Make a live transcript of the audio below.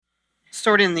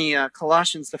start in the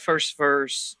Colossians, the first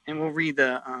verse, and we'll read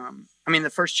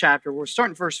the first chapter. We'll start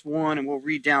in verse 1, and we'll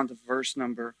read down to verse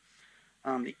number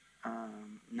 9.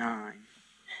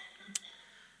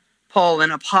 Paul, an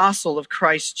apostle of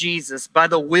Christ Jesus, by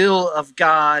the will of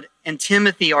God, and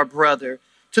Timothy, our brother,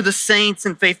 to the saints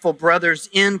and faithful brothers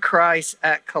in Christ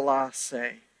at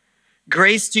Colossae.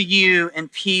 Grace to you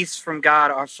and peace from God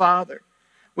our Father.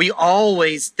 We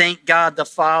always thank God the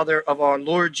Father of our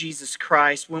Lord Jesus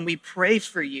Christ when we pray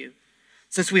for you,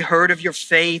 since we heard of your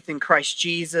faith in Christ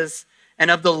Jesus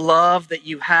and of the love that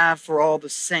you have for all the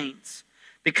saints,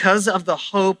 because of the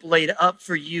hope laid up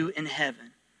for you in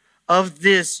heaven. Of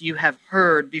this you have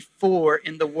heard before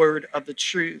in the word of the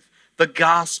truth, the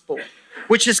gospel,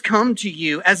 which has come to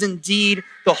you, as indeed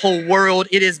the whole world.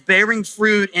 It is bearing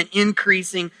fruit and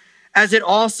increasing, as it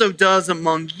also does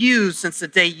among you since the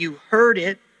day you heard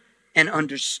it and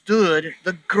understood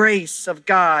the grace of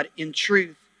God in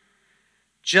truth.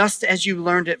 Just as you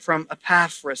learned it from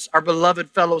Epaphras, our beloved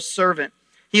fellow servant.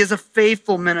 He is a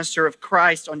faithful minister of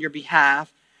Christ on your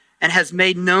behalf and has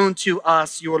made known to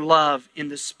us your love in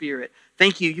the Spirit.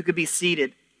 Thank you. You could be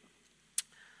seated.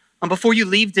 Before you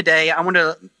leave today, I want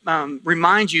to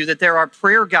remind you that there are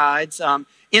prayer guides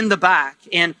in the back.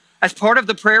 And as part of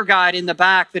the prayer guide in the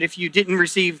back, that if you didn't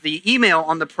receive the email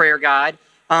on the prayer guide,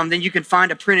 then you can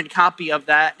find a printed copy of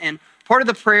that. And part of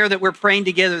the prayer that we're praying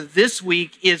together this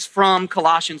week is from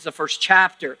Colossians, the first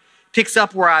chapter. Picks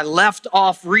up where I left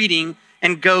off reading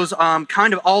and goes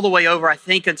kind of all the way over, I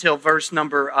think, until verse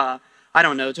number,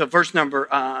 to verse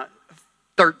number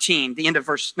 13, the end of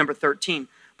verse number 13.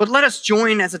 But let us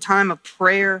join as a time of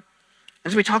prayer.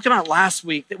 As we talked about last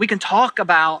week, that we can talk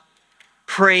about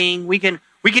praying. We can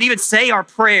even say our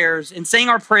prayers, and saying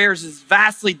our prayers is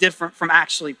vastly different from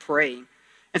actually praying.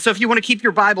 And so if you want to keep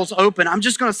your Bibles open, I'm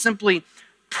just going to simply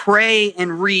pray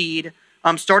and read,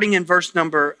 starting in verse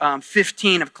number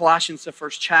 15 of Colossians, the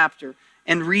first chapter,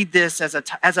 and read this as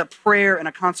a prayer and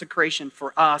a consecration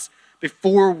for us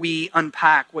before we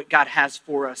unpack what God has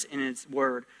for us in his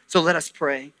word. So let us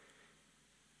pray.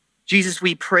 Jesus,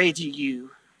 we pray to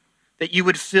you that you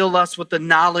would fill us with the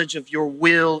knowledge of your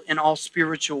will and all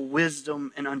spiritual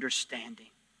wisdom and understanding,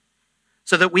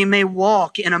 so that we may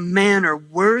walk in a manner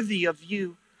worthy of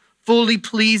you, fully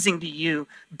pleasing to you,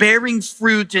 bearing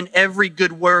fruit in every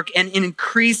good work and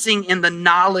increasing in the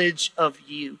knowledge of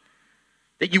you.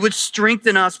 That you would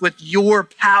strengthen us with your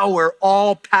power,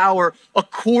 all power,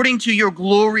 according to your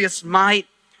glorious might,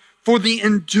 for the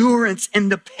endurance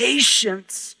and the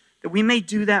patience, that we may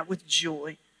do that with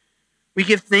joy. We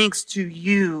give thanks to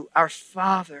you, our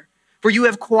Father, for you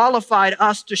have qualified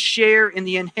us to share in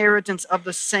the inheritance of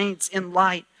the saints in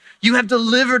light. You have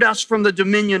delivered us from the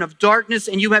dominion of darkness,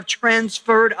 and you have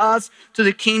transferred us to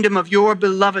the kingdom of your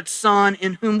beloved Son,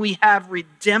 in whom we have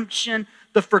redemption,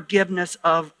 the forgiveness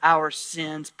of our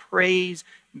sins. Praise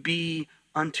be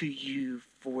unto you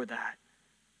for that.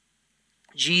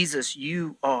 Jesus,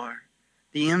 you are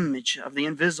the image of the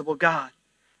invisible God,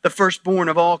 the firstborn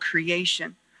of all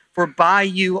creation. For by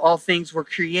you all things were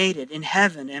created in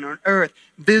heaven and on earth,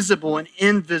 visible and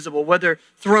invisible, whether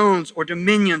thrones or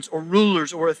dominions or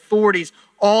rulers or authorities.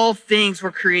 All things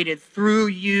were created through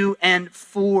you and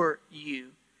for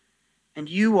you. And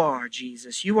you are,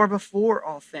 Jesus, you are before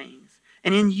all things.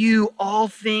 And in you all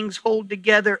things hold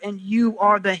together, and you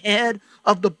are the head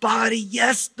of the body.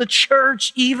 Yes, the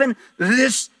church, even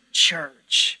this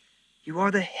church. You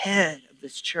are the head of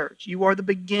this church. You are the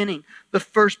beginning, the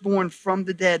firstborn from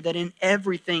the dead, that in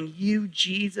everything you,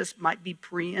 Jesus, might be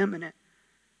preeminent.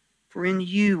 For in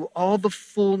you all the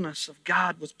fullness of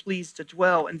God was pleased to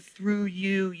dwell, and through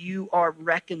you, you are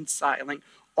reconciling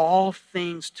all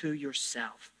things to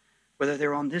yourself, whether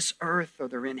they're on this earth or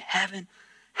they're in heaven.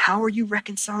 How are you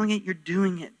reconciling it? You're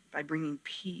doing it by bringing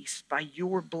peace by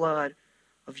your blood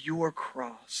of your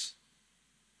cross.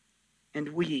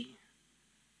 And we,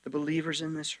 the believers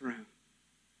in this room,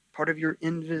 part of your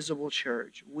invisible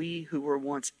church, we who were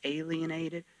once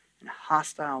alienated and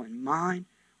hostile in mind,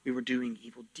 we were doing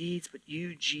evil deeds, but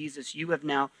you, Jesus, you have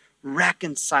now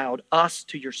reconciled us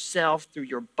to yourself through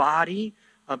your body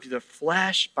of the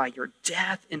flesh by your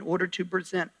death, in order to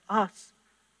present us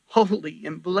holy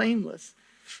and blameless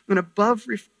and above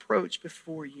reproach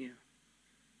before you.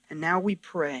 And now we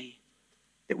pray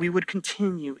that we would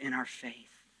continue in our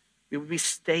faith. We would be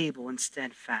stable and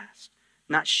steadfast,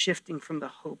 not shifting from the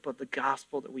hope of the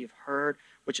gospel that we have heard,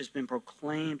 which has been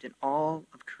proclaimed in all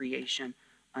of creation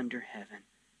under heaven.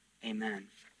 Amen.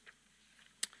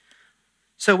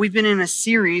 So we've been in a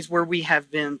series where we have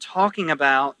been talking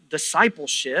about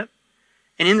discipleship.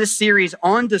 And in this series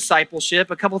on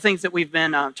discipleship, a couple things that we've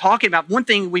been talking about. One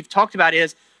thing we've talked about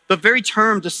is the very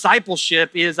term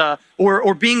discipleship is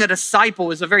or being a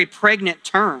disciple is a very pregnant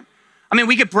term. I mean,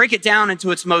 we could break it down into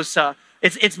its most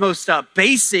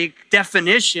basic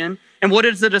definition. And what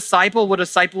is a disciple? Well, a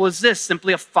disciple is this: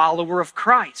 simply a follower of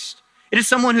Christ. It is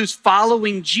someone who's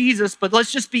following Jesus, but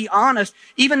let's just be honest,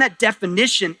 even that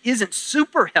definition isn't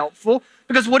super helpful,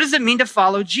 because what does it mean to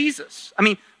follow Jesus? I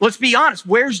mean, let's be honest,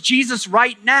 where's Jesus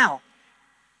right now?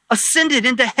 Ascended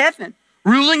into heaven,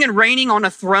 ruling and reigning on a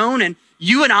throne, and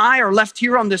you and I are left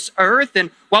here on this earth, and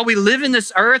while we live in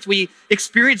this earth, we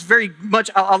experience very much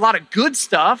a lot of good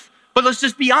stuff. But let's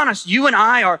just be honest, you and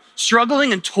I are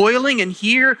struggling and toiling and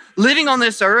here, living on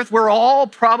this earth. We're all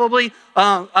probably,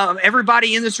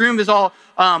 everybody in this room is all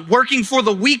working for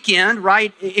the weekend,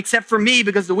 right? Except for me,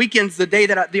 because the weekend's the day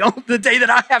that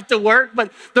I have to work.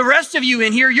 But the rest of you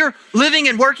in here, you're living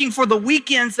and working for the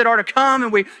weekends that are to come,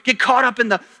 and we get caught up in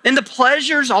the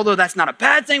pleasures, although that's not a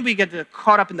bad thing. We get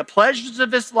caught up in the pleasures of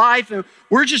this life, and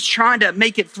we're just trying to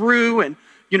make it through, and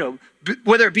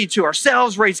whether it be to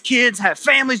ourselves, raise kids, have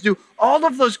families, do all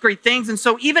of those great things. And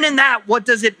so even in that, what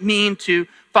does it mean to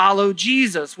follow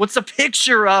Jesus? What's a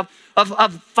picture of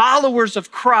followers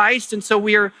of Christ? And so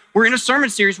we're in a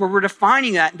sermon series where we're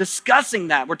defining that and discussing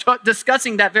that. We're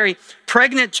discussing that very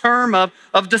pregnant term of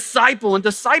disciple and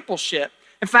discipleship.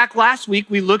 In fact, last week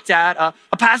we looked at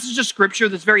a passage of scripture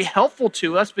that's very helpful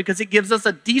to us because it gives us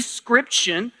a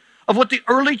description of what the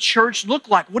early church looked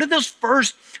like. What did those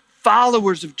first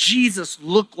followers of Jesus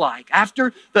look like?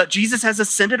 After Jesus has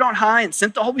ascended on high and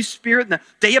sent the Holy Spirit, and the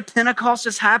day of Pentecost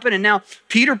has happened, and now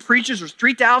Peter preaches, there's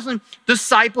 3,000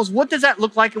 disciples. What does that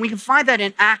look like? And we can find that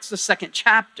in Acts, the 2nd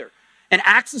chapter. In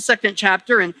Acts, the 2nd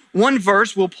chapter, in one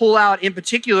verse we'll pull out in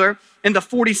particular, in the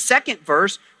 42nd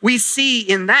verse, we see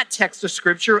in that text of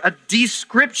scripture a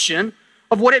description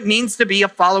of what it means to be a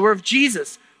follower of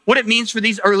Jesus, what it means for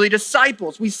these early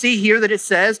disciples. We see here that it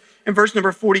says in verse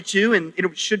number 42, and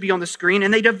it should be on the screen,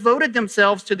 and they devoted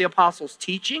themselves to the apostles'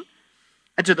 teaching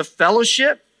and to the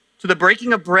fellowship, to the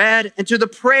breaking of bread, and to the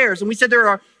prayers. And we said there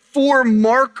are 4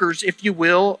 markers, if you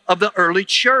will, of the early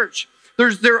church.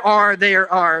 There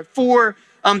are 4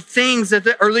 things that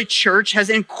the early church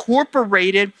has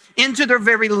incorporated into their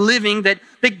very living that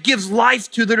gives life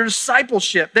to their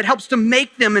discipleship, that helps to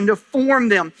make them and to form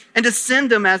them and to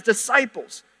send them as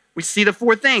disciples. We see the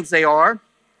 4 things. They are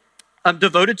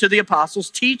devoted to the apostles'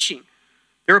 teaching.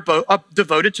 They're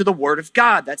devoted to the word of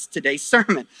God. That's today's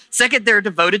sermon. Second, they're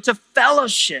devoted to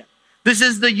fellowship. This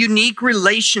is the unique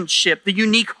relationship, the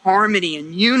unique harmony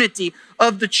and unity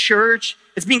of the church.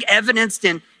 It's being evidenced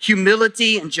in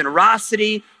humility and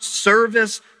generosity,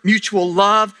 service, mutual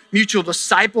love, mutual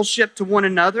discipleship to one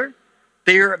another.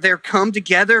 They're come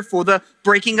together for the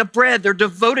breaking of bread. They're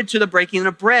devoted to the breaking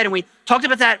of bread. And we talked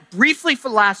about that briefly for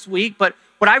last week, but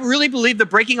what I really believe the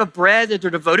breaking of bread that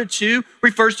they're devoted to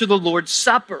refers to the Lord's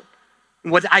Supper.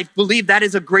 And what I believe that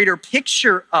is a greater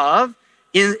picture of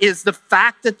is the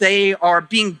fact that they are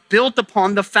being built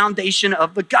upon the foundation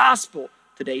of the gospel,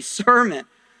 today's sermon.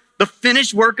 The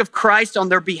finished work of Christ on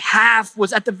their behalf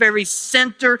was at the very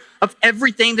center of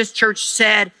everything this church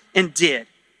said and did.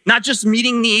 Not just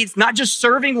meeting needs, not just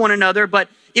serving one another, but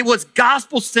it was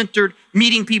gospel-centered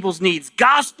meeting people's needs,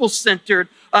 gospel-centered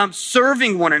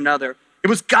serving one another. It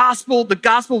was gospel. The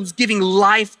gospel was giving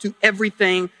life to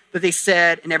everything that they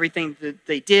said and everything that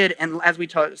they did. And as we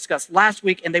discussed last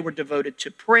week, and they were devoted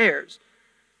to prayers.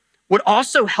 What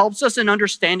also helps us in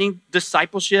understanding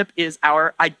discipleship is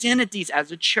our identities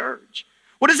as a church.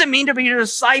 What does it mean to be a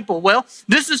disciple? Well,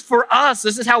 this is for us.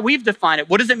 This is how we've defined it.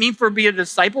 What does it mean for being a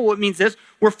disciple? What it means is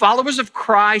we're followers of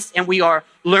Christ, and we are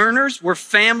learners, we're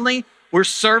family, we're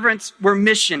servants, we're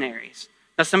missionaries.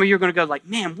 Now, some of you are going to go like,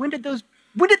 man, when did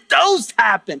those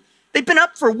happen? They've been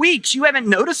up for weeks. You haven't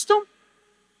noticed them?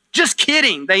 Just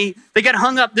kidding. They got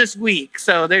hung up this week,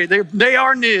 so they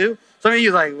are new. Some of you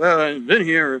are like, well, I've been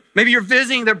here. Maybe you're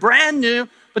visiting. They're brand new,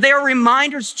 but they are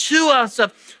reminders to us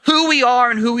of who we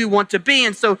are and who we want to be.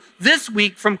 And so this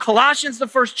week from Colossians, the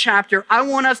 1st chapter, I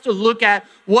want us to look at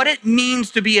what it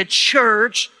means to be a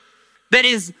church that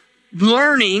is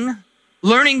learning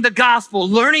the gospel,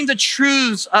 learning the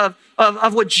truths of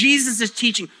what Jesus is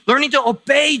teaching, learning to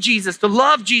obey Jesus, to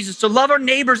love our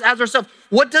neighbors as ourselves.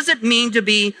 What does it mean to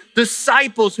be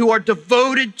disciples who are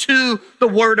devoted to the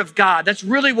word of God? That's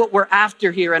really what we're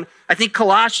after here. And I think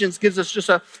Colossians gives us just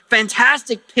a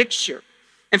fantastic picture.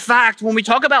 In fact, when we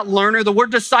talk about learner, the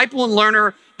word disciple and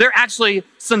learner, they're actually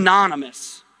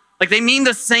synonymous. Like they mean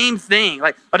the same thing.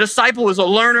 Like a disciple is a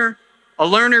learner. A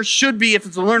learner should be, if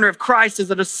it's a learner of Christ, is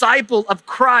a disciple of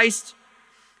Christ.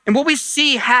 And what we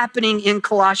see happening in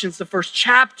Colossians, the 1st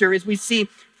chapter, is we see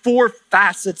 4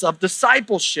 facets of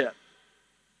discipleship.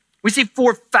 We see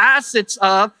four facets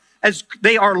of, as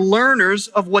they are learners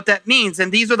of what that means.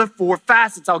 And these are the four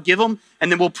facets. I'll give them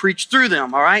and then we'll preach through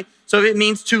them, all right? So it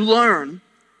means to learn,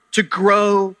 to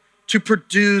grow, to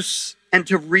produce, and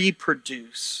to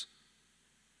reproduce.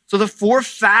 So the four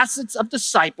facets of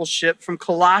discipleship from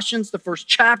Colossians, the first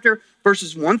chapter,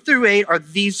 verses 1-8, are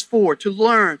these four: to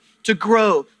learn, to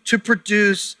grow, to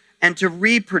produce, and to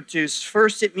reproduce.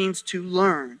 First, it means to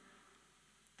learn.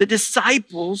 The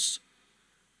disciples,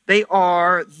 they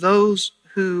are those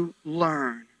who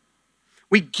learn.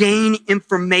 We gain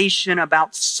information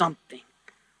about something.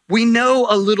 We know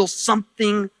a little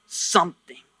something.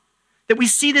 That we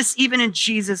see this even in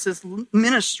Jesus'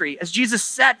 ministry. As Jesus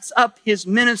sets up his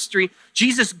ministry,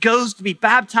 Jesus goes to be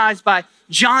baptized by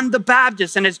John the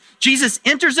Baptist. And as Jesus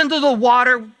enters into the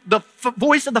water, the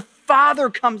voice of the Father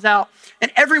comes out,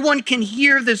 and everyone can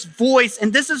hear this voice.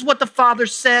 And this is what the Father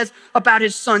says about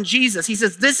his son, Jesus. He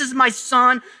says, "This is my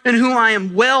son in whom I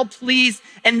am well pleased."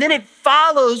 And then it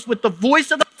follows with the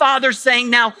voice of the Father saying,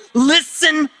 "Now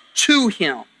listen to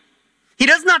him." He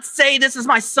does not say, "This is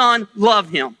my son, love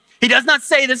him." He does not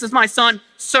say, "This is my son,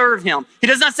 serve him." He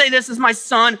does not say, "This is my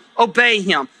son, obey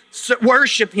him,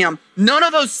 worship him." None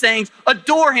of those things.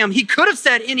 Adore him. He could have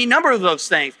said any number of those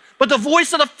things. But the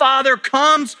voice of the Father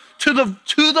comes to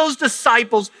those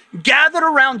disciples gathered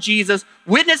around Jesus,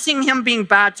 witnessing him being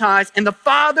baptized. And the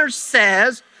Father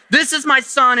says, "This is my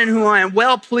son in whom I am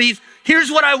well pleased.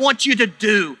 Here's what I want you to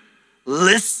do.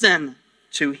 Listen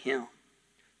to him."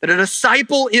 That a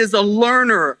disciple is a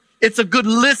learner. It's a good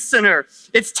listener.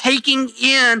 It's taking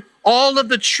in all of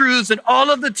the truths and all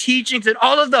of the teachings and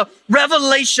all of the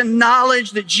revelation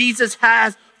knowledge that Jesus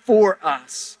has for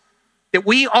us. That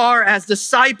we are, as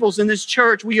disciples in this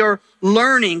church, we are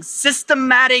learning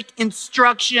systematic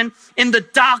instruction in the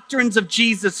doctrines of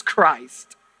Jesus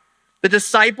Christ. The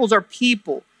disciples are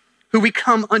people who we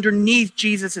come underneath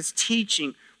Jesus'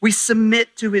 teaching. We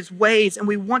submit to his ways, and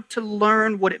we want to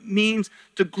learn what it means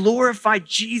to glorify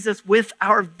Jesus with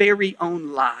our very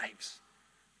own lives.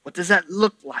 What does that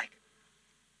look like?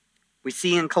 We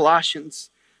see in Colossians,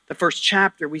 the first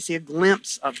chapter, we see a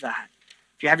glimpse of that.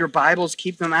 If you have your Bibles,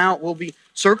 keep them out. We'll be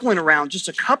circling around just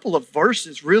a couple of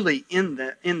verses really in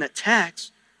the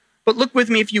text. But look with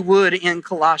me, if you would, in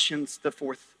Colossians, the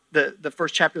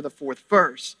first chapter, the 4th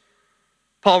verse.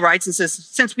 Paul writes and says,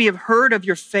 "Since we have heard of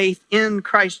your faith in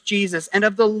Christ Jesus and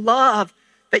of the love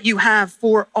that you have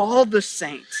for all the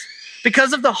saints,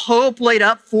 because of the hope laid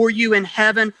up for you in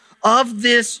heaven, of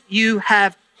this you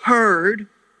have heard."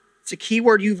 It's a key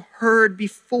word. You've heard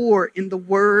before in the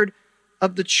word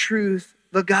of the truth,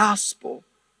 the gospel,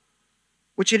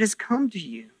 which it has come to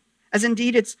you. As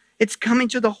indeed it's coming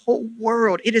to the whole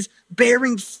world. It is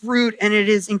bearing fruit and it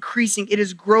is increasing. It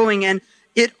is growing, and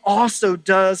it also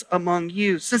does among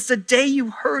you. Since the day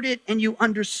you heard it and you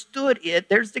understood it,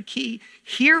 there's the key.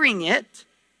 Hearing it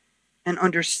and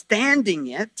understanding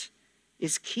it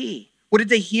is key. What did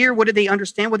they hear? What did they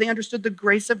understand? Well, they understood the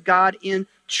grace of God in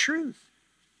truth.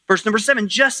 Verse number 7,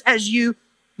 "Just as you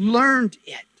learned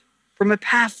it from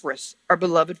Epaphras, our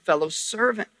beloved fellow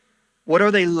servant." What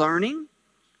are they learning?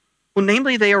 Well,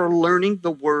 namely, they are learning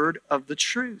the word of the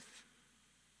truth.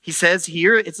 He says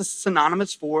here it's a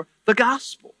synonymous for the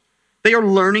gospel. They are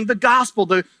learning the gospel,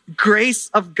 the grace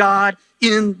of God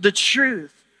in the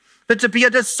truth. That to be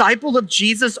a disciple of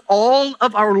Jesus, all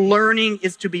of our learning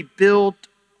is to be built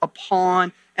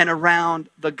upon and around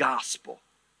the gospel.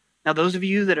 Now, those of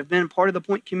you that have been part of the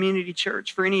Point Community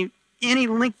Church for any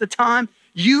length of time,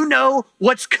 you know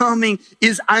what's coming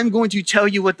is I'm going to tell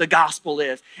you what the gospel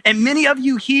is. And many of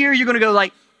you here, you're going to go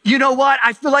like, "You know what?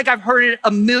 I feel like I've heard it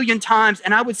 1,000,000 times."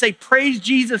 And I would say praise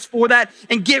Jesus for that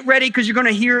and get ready, because you're going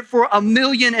to hear it for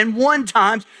 1,000,001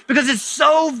 times, because it's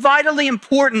so vitally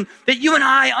important that you and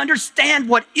I understand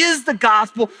what is the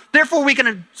gospel. Therefore, we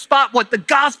can spot what the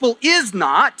gospel is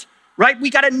not, right?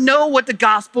 We got to know what the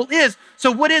gospel is.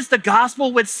 So what is the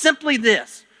gospel? It's simply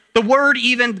this. The word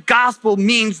even gospel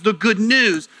means the good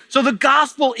news. So the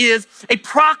gospel is a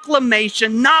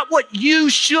proclamation, not what you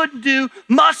should do,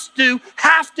 must do,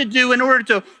 have to do in order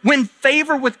to win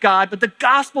favor with God. But the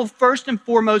gospel, first and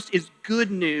foremost, is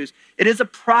good news. It is a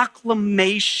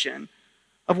proclamation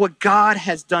of what God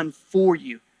has done for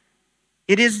you.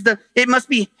 It must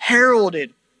be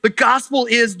heralded. The gospel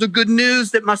is the good news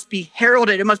that must be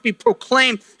heralded. It must be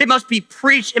proclaimed. It must be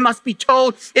preached. It must be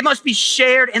told. It must be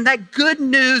shared. And that good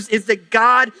news is that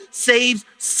God saves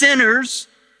sinners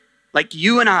like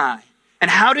you and I.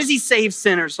 And how does he save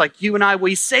sinners like you and I? Well,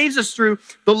 he saves us through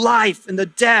the life and the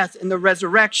death and the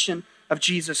resurrection of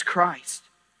Jesus Christ.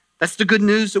 That's the good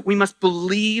news that we must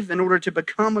believe in order to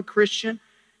become a Christian.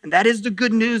 And that is the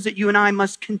good news that you and I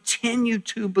must continue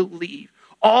to believe.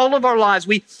 All of our lives,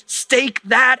 we stake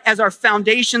that as our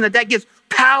foundation, that gives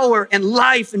power and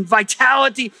life and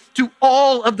vitality to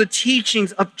all of the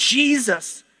teachings of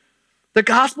Jesus. The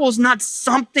gospel is not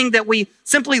something that we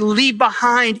simply leave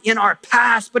behind in our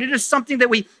past, but it is something that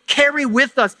we carry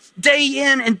with us day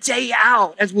in and day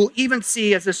out, as we'll even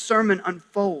see as the sermon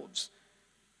unfolds.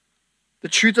 The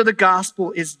truth of the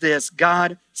gospel is this: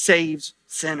 God saves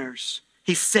sinners.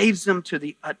 He saves them to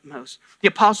the utmost. The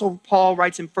Apostle Paul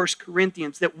writes in 1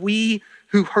 Corinthians that we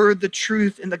who heard the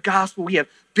truth in the gospel, we have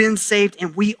been saved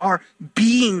and we are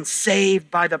being saved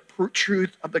by the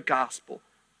truth of the gospel.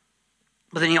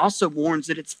 But then he also warns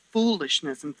that it's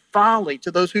foolishness and folly to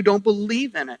those who don't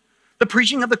believe in it. The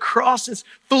preaching of the cross is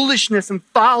foolishness and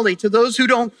folly to those who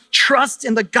don't trust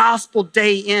in the gospel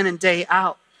day in and day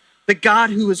out. The God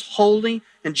who is holy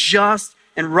and just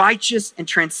and righteous and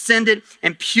transcendent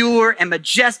and pure and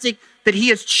majestic, that he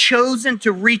has chosen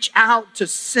to reach out to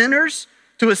sinners,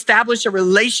 to establish a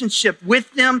relationship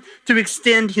with them, to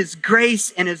extend his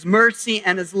grace and his mercy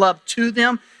and his love to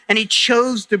them. And he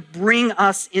chose to bring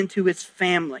us into his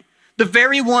family. The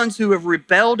very ones who have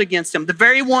rebelled against him, the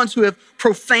very ones who have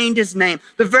profaned his name,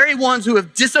 the very ones who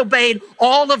have disobeyed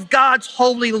all of God's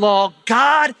holy law,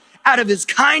 God, out of his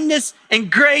kindness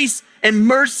and grace and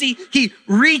mercy, he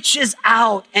reaches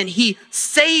out and he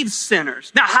saves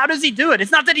sinners. Now, how does he do it?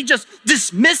 It's not that he just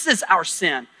dismisses our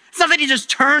sin. It's not that he just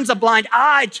turns a blind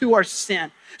eye to our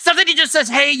sin. It's not that he just says,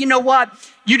 hey, you know what?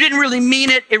 You didn't really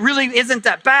mean it. It really isn't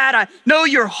that bad. I know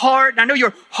your heart. I know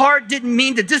your heart didn't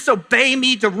mean to disobey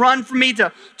me, to run from me,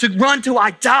 to run to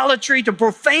idolatry, to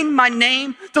profane my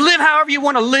name, to live however you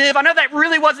want to live. I know that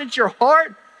really wasn't your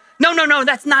heart. No.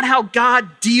 That's not how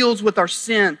God deals with our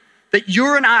sin. That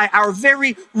you and I, our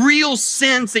very real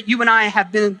sins that you and I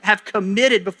have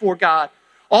committed before God.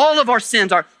 All of our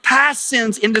sins, our past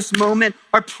sins in this moment,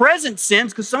 our present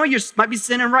sins, because some of you might be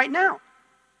sinning right now.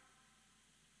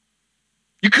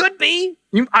 You could be.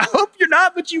 I hope you're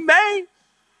not, but you may.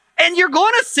 And you're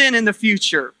going to sin in the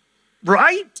future,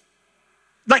 right?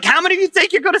 Like, how many of you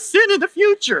think you're going to sin in the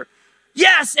future?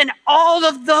 Yes, and all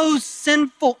of those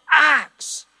sinful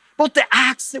acts, both the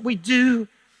acts that we do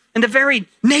and the very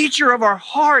nature of our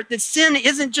heart, that sin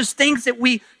isn't just things that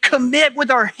we commit with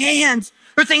our hands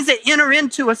or things that enter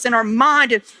into us in our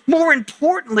mind. And more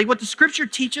importantly, what the scripture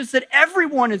teaches, that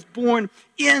everyone is born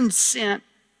in sin.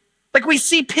 Like, we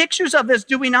see pictures of this,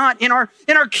 do we not, in our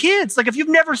kids? Like, if you've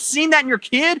never seen that in your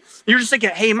kid, you're just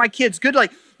thinking, hey, my kid's good.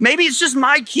 Like, maybe it's just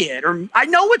my kid, or I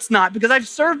know it's not because I've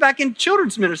served back in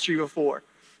children's ministry before.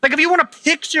 Like, if you want a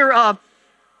picture of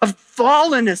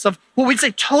fallenness, of what we'd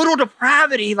say total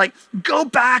depravity, like, go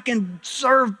back and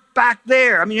serve back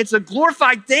there. I mean, it's a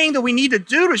glorified thing that we need to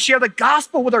do to share the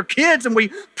gospel with our kids. And we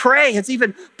pray, as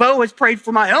even Bo has prayed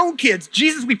for my own kids.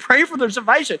 Jesus, we pray for their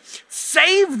salvation.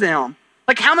 Save them.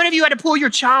 Like, how many of you had to pull your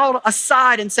child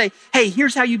aside and say, hey,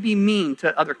 here's how you be mean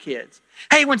to other kids.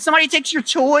 Hey, when somebody takes your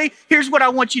toy, here's what I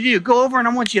want you to do. Go over and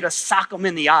I want you to sock them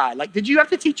in the eye. Like, did you have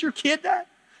to teach your kid that?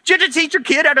 Did you have to teach your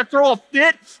kid how to throw a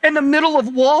fit in the middle of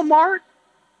Walmart?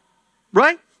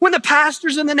 Right? When the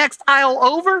pastor's in the next aisle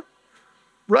over?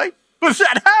 Right? But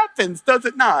that happens, does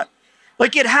it not?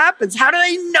 Like, it happens. How do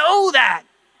they know that?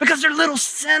 Because they're little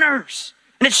sinners.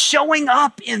 And it's showing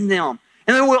up in them.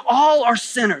 And we all are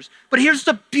sinners. But here's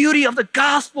the beauty of the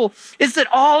gospel, is that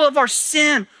all of our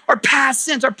sin, our past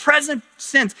sins, our present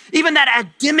sins, even that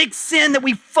Adamic sin that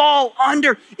we fall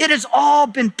under, it has all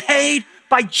been paid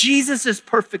by Jesus'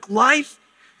 perfect life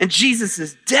and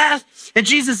Jesus' death and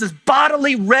Jesus'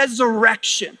 bodily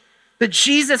resurrection. That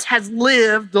Jesus has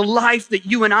lived the life that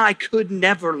you and I could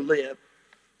never live.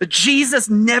 That Jesus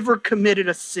never committed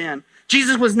a sin.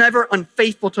 Jesus was never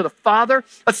unfaithful to the Father.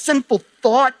 A sinful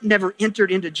thought never entered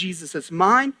into Jesus'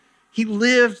 mind. He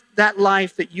lived that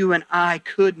life that you and I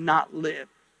could not live.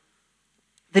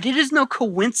 That it is no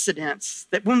coincidence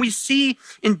that when we see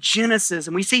in Genesis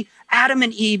and we see Adam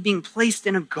and Eve being placed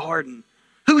in a garden,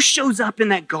 who shows up in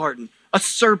that garden? A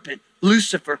serpent,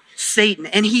 Lucifer, Satan,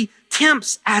 and he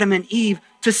tempts Adam and Eve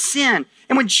to sin.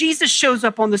 And when Jesus shows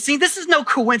up on the scene, this is no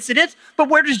coincidence, but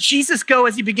where does Jesus go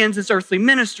as he begins his earthly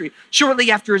ministry?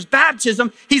 Shortly after his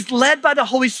baptism, he's led by the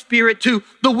Holy Spirit to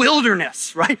the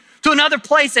wilderness, right? To another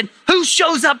place. And who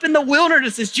shows up in the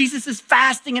wilderness as Jesus is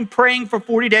fasting and praying for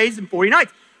 40 days and 40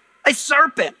 nights? A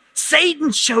serpent.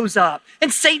 Satan shows up,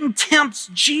 and Satan tempts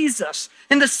Jesus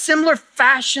in the similar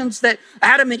fashions that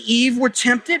Adam and Eve were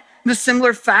tempted, in the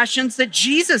similar fashions that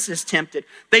Jesus is tempted.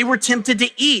 They were tempted to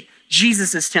eat.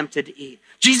 Jesus is tempted to eat.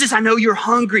 Jesus, I know you're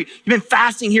hungry. You've been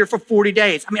fasting here for 40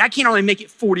 days. I mean, I can't only make it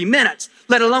 40 minutes,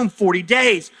 let alone 40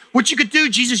 days. What you could do,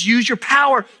 Jesus, use your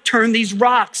power, turn these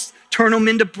rocks, turn them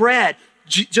into bread.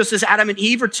 Just as Adam and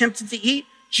Eve are tempted to eat,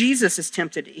 Jesus is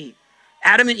tempted to eat.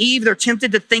 Adam and Eve, they're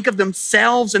tempted to think of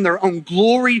themselves and their own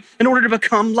glory in order to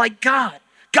become like God.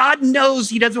 God knows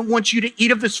he doesn't want you to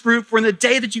eat of this fruit, for in the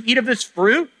day that you eat of this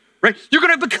fruit, right, you're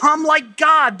going to become like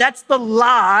God. That's the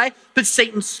lie that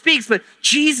Satan speaks. But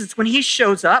Jesus, when he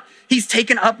shows up, he's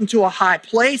taken up into a high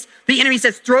place. The enemy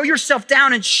says, throw yourself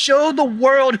down and show the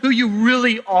world who you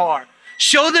really are.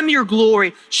 Show them your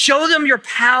glory. Show them your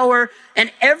power.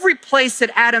 And every place that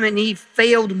Adam and Eve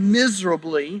failed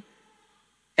miserably,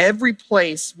 every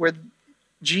place where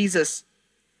Jesus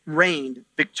reigned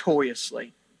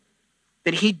victoriously,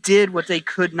 that he did what they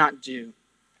could not do.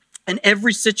 In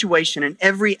every situation, in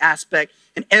every aspect,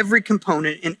 in every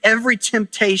component, in every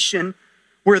temptation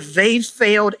where they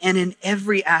failed, and in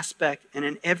every aspect and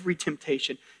in every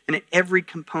temptation and in every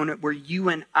component where you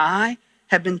and I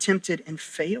have been tempted and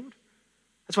failed.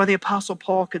 That's why the Apostle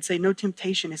Paul could say, no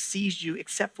temptation has seized you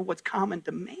except for what's common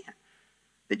to man.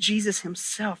 That Jesus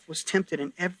himself was tempted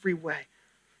in every way.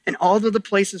 And all of the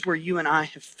places where you and I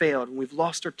have failed, and we've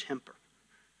lost our temper,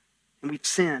 and we've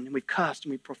sinned, and we've cussed,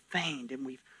 and we've profaned, and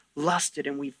we've lusted,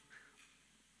 and we've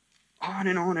on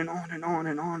and on and on and on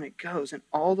and on it goes. In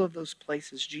all of those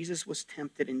places, Jesus was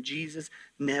tempted, and Jesus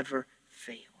never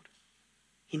failed.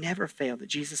 He never failed. That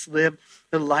Jesus lived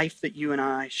the life that you and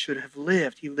I should have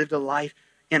lived. He lived a life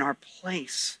in our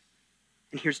place.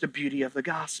 And here's the beauty of the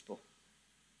gospel.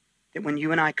 That when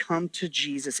you and I come to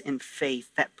Jesus in faith,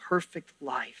 that perfect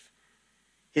life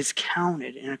is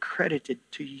counted and accredited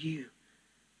to you.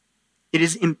 It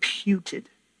is imputed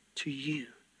to you.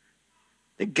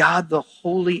 That God, the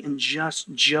holy and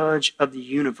just judge of the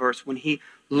universe, when he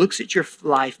looks at your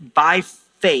life by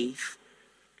faith,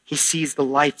 he sees the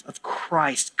life of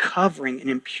Christ covering and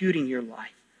imputing your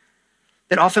life.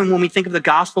 That often when we think of the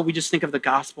gospel, we just think of the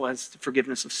gospel as the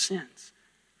forgiveness of sins.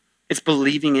 It's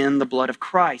believing in the blood of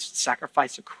Christ, the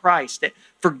sacrifice of Christ that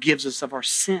forgives us of our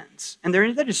sins. And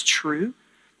that is true.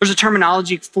 There's a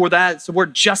terminology for that. It's the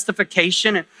word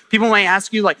justification. And people might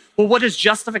ask you, like, well, what does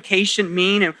justification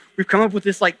mean? And we've come up with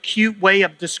this like cute way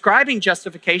of describing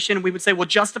justification. And we would say, well,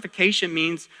 justification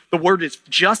means the word is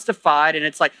justified. And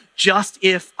it's like, just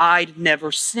if I'd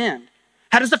never sinned.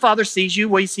 How does the Father see you?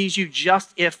 Well, he sees you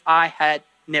just if I had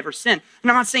never sinned.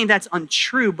 And I'm not saying that's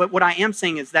untrue, but what I am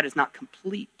saying is that is not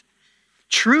complete.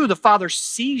 True, the Father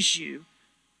sees you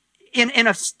in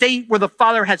a state where the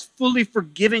Father has fully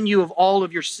forgiven you of all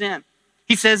of your sin.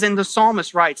 He says, and the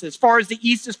psalmist writes, as far as the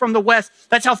east is from the west,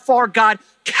 that's how far God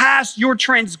cast your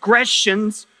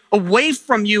transgressions away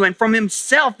from you and from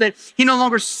himself, that he no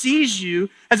longer sees you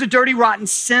as a dirty, rotten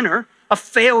sinner, a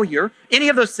failure, any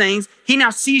of those things. He now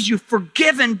sees you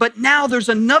forgiven, but now there's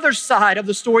another side of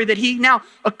the story that he now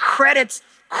accredits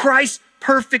Christ's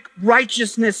perfect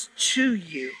righteousness to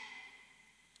you.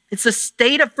 It's a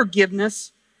state of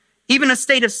forgiveness, even a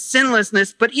state of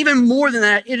sinlessness, but even more than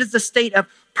that, it is the state of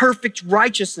perfect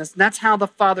righteousness. And that's how the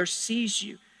Father sees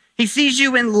you. He sees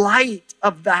you in light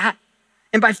of that.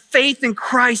 And by faith in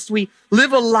Christ, we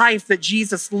live a life that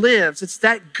Jesus lives. It's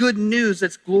that good news,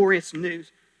 that's glorious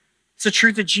news. It's the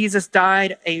truth that Jesus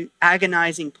died an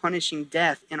agonizing, punishing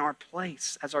death in our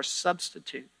place as our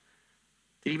substitute.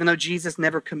 That even though Jesus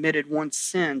never committed one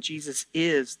sin, Jesus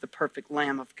is the perfect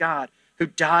Lamb of God who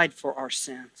died for our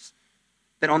sins.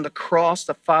 That on the cross,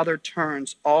 the Father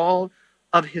turns all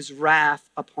of his wrath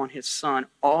upon his Son,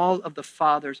 all of the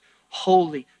Father's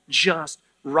holy, just,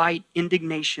 right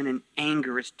indignation and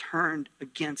anger is turned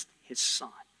against his Son.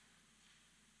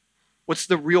 What's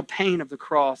the real pain of the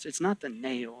cross? It's not the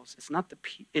nails, it's not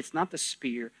the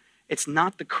spear, it's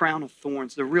not the crown of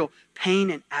thorns. The real pain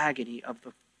and agony of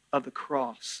the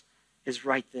cross is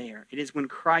right there. It is when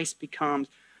Christ becomes,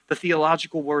 the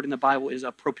theological word in the Bible is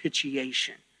a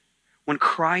propitiation. When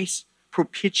Christ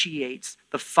propitiates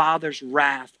the Father's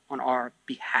wrath on our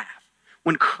behalf.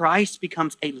 When Christ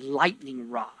becomes a lightning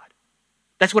rod.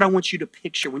 That's what I want you to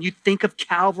picture. When you think of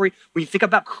Calvary, when you think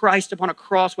about Christ upon a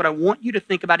cross, what I want you to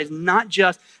think about is not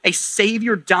just a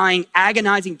Savior dying,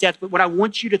 agonizing death, but what I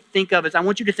want you to think of is I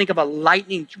want you to think of a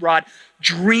lightning rod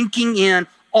drinking in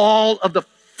all of the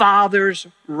Father's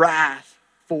wrath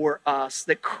for us.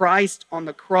 That Christ on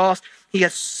the cross, he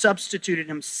has substituted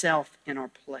himself in our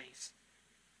place.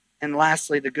 And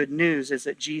lastly, the good news is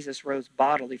that Jesus rose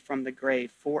bodily from the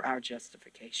grave for our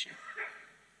justification.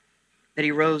 That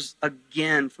he rose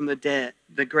again from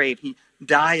the grave. He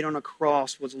died on a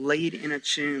cross, was laid in a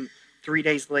tomb. 3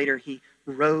 days later, he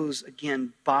rose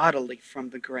again bodily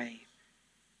from the grave.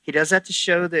 He does that to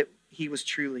show that he was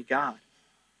truly God.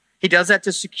 He does that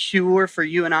to secure for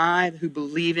you and I who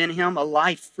believe in him a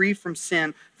life free from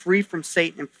sin, free from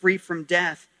Satan, and free from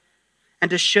death.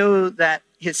 And to show that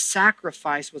his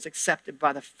sacrifice was accepted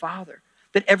by the Father.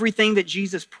 That everything that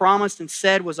Jesus promised and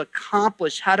said was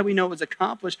accomplished. How do we know it was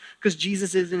accomplished? Because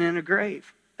Jesus isn't in a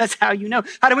grave. That's how you know.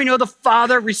 How do we know the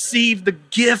Father received the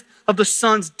gift of the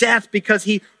Son's death? Because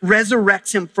he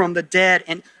resurrects him from the dead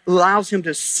and allows him to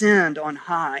ascend on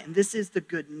high. And this is the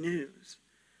good news.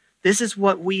 This is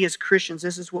what we as Christians,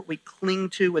 this is what we cling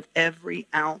to with every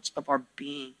ounce of our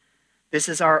being. This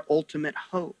is our ultimate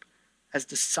hope as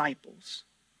disciples.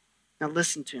 Now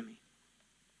listen to me.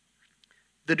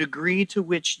 The degree to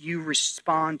which you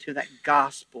respond to that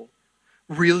gospel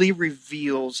really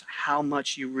reveals how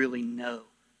much you really know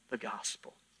the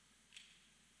gospel.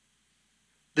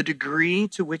 The degree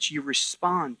to which you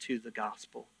respond to the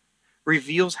gospel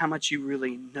reveals how much you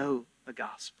really know the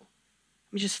gospel.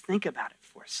 Let me just think about it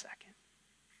for a second.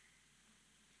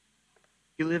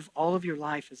 You live all of your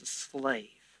life as a slave,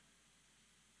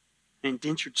 an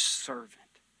indentured servant,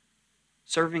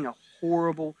 serving a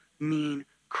horrible, mean,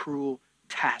 cruel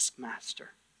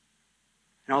taskmaster.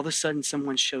 And all of a sudden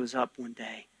someone shows up one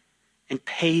day and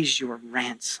pays your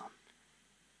ransom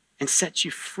and sets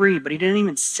you free. But he didn't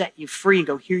even set you free and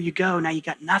go, here you go, now you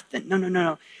got nothing.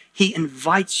 No. He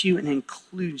invites you and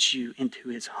includes you into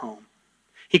his home.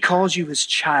 He calls you his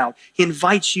child. He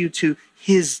invites you to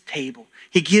his table.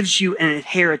 He gives you an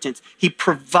inheritance. He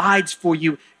provides for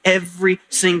you every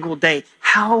single day.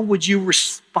 How would you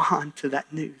respond to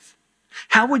that news?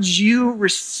 How would you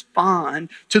respond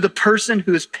to the person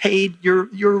who has paid your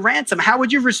ransom? How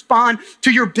would you respond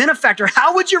to your benefactor?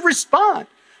 How would you respond?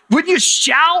 Wouldn't you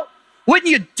shout? Wouldn't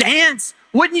you dance?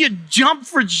 Wouldn't you jump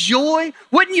for joy?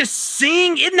 Wouldn't you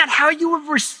sing? Isn't that how you would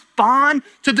respond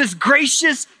to this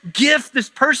gracious gift this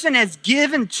person has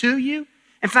given to you?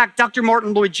 In fact, Dr.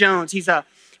 Martin Lloyd-Jones, he's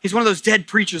one of those dead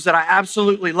preachers that I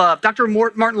absolutely love. Dr.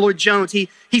 Martin Lloyd-Jones, he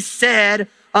said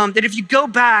that if you go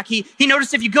back, he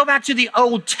noticed if you go back to the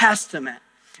Old Testament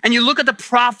and you look at the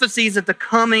prophecies at the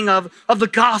coming of the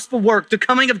gospel work, the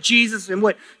coming of Jesus and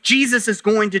what Jesus is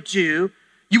going to do,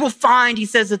 you will find, he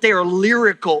says, that they are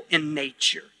lyrical in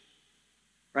nature,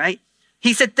 right?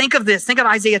 He said, think of this. Think of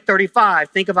Isaiah 35.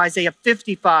 Think of Isaiah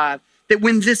 55. That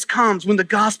when this comes, when the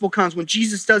gospel comes, when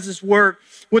Jesus does his work,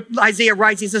 what Isaiah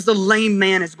writes, he says, the lame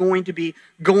man is going to be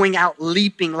going out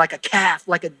leaping like a calf,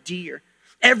 like a deer.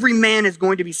 Every man is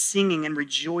going to be singing and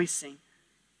rejoicing.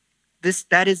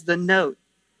 That is the note,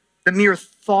 the mere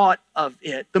thought of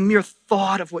it, the mere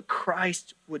thought of what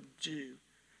Christ would do,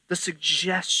 the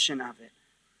suggestion of it.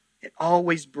 It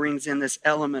always brings in this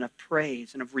element of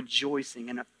praise and of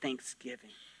rejoicing and of thanksgiving.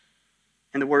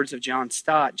 In the words of John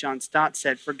Stott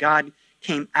said, for God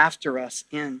came after us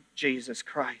in Jesus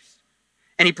Christ.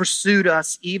 And he pursued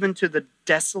us even to the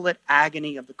desolate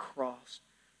agony of the cross,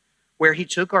 where he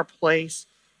took our place,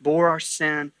 bore our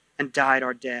sin, and died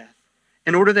our death,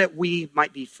 in order that we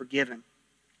might be forgiven.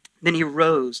 Then he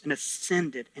rose and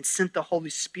ascended and sent the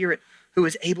Holy Spirit, who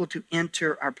is able to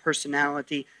enter our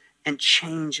personality and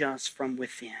change us from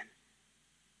within.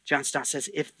 John Stott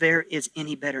says, if there is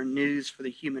any better news for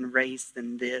the human race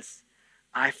than this,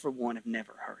 I, for one, have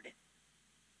never heard it.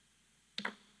 I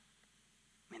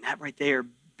mean, that right there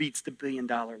beats the $1 billion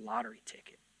lottery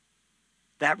ticket.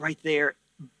 That right there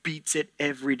beats it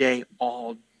every day,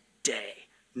 all day.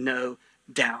 No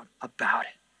doubt about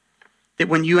it. That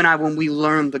when you and I, when we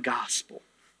learn the gospel,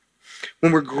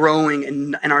 when we're growing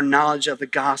in our knowledge of the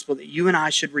gospel, that you and I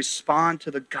should respond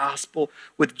to the gospel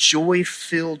with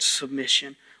joy-filled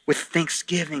submission, with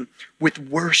thanksgiving, with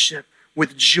worship,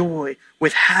 with joy,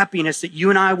 with happiness, that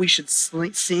you and I, we should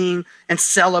sing and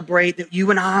celebrate, that you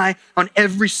and I, on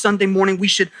every Sunday morning, we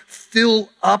should fill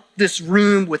up this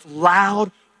room with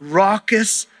loud,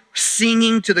 raucous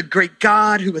singing to the great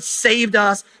God who has saved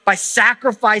us by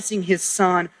sacrificing his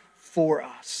Son for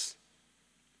us.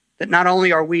 That not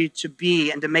only are we to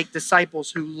be and to make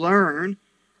disciples who learn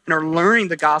and are learning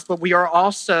the gospel, we are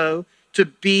also to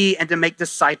be and to make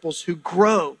disciples who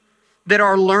grow. That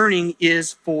our learning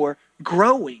is for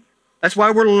growing. That's why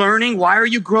we're learning. Why are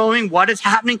you growing? What is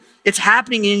happening? It's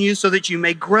happening in you so that you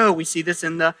may grow. We see this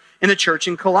in the church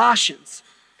in Colossians.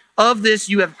 Of this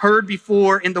you have heard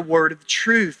before in the word of the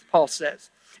truth, Paul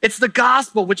says. It's the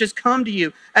gospel which has come to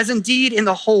you, as indeed in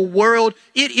the whole world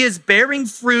it is bearing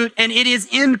fruit and it is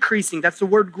increasing. That's the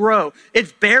word grow.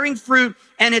 It's bearing fruit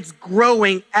and it's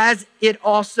growing as it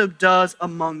also does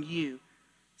among you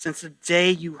since the day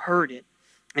you heard it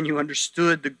and you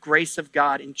understood the grace of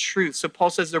God in truth. So Paul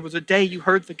says there was a day you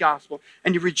heard the gospel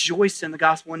and you rejoiced in the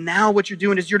gospel. And now what you're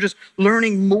doing is you're just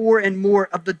learning more and more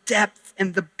of the depth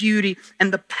and the beauty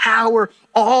and the power,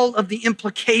 all of the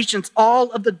implications, all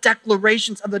of the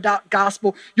declarations of the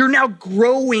gospel. You're now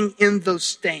growing in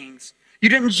those things. You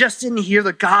didn't hear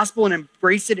the gospel and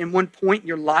embrace it in one point in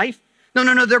your life.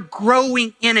 No, they're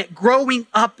growing in it, growing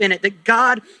up in it, that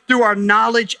God, through our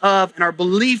knowledge of and our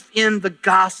belief in the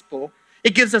gospel,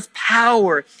 it gives us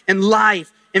power and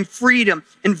life and freedom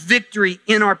and victory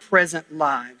in our present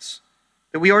lives.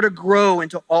 That we are to grow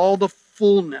into all the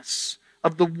fullness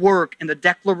of the work and the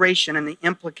declaration and the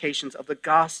implications of the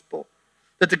gospel.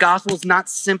 That the gospel is not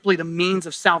simply the means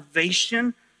of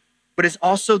salvation, but is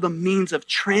also the means of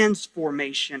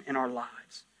transformation in our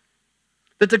lives.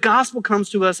 That the gospel comes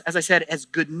to us, as I said, as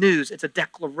good news. It's a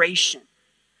declaration.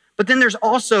 But then there's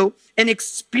also an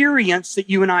experience that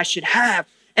you and I should have.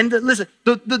 And listen,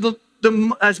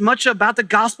 as much about the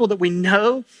gospel that we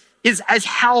know is as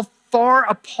how far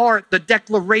apart the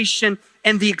declaration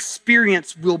and the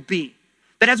experience will be.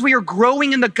 That as we are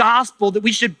growing in the gospel, that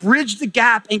we should bridge the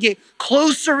gap and get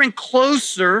closer and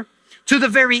closer to the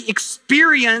very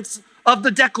experience of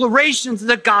the declarations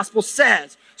the gospel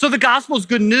says. So the gospel is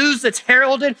good news that's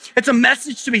heralded. It's a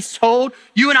message to be told.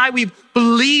 You and I, we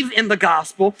believe in the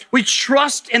gospel. We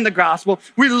trust in the gospel.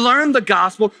 We learn the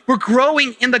gospel. We're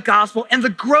growing in the gospel. And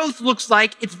the growth looks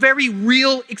like it's very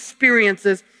real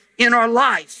experiences in our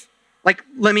life. Like,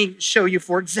 let me show you,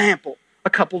 for example, a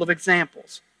couple of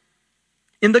examples.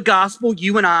 In the gospel,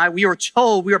 you and I, we are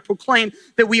told, we are proclaimed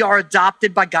that we are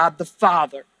adopted by God the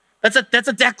Father. That's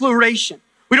a declaration.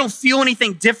 We don't feel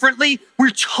anything differently.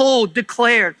 We're told,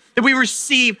 declared, that we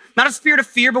receive not a spirit of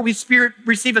fear, but we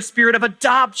receive a spirit of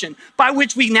adoption, by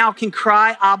which we now can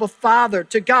cry, Abba, Father,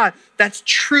 to God. That's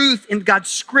truth in God's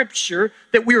scripture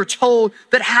that we are told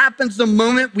that happens the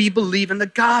moment we believe in the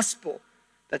gospel.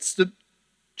 That's the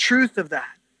truth of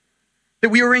that.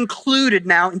 That we are included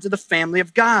now into the family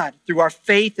of God through our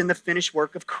faith in the finished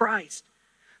work of Christ.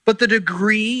 But the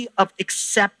degree of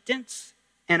acceptance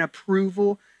and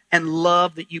approval and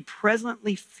love that you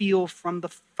presently feel from the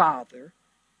Father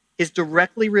is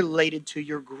directly related to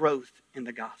your growth in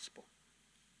the gospel.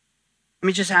 Let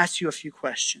me just ask you a few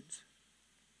questions.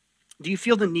 Do you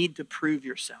feel the need to prove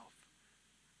yourself?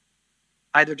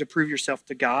 Either to prove yourself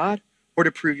to God or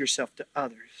to prove yourself to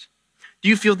others? Do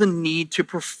you feel the need to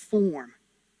perform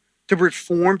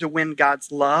to win God's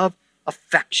love,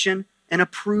 affection, and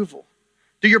approval?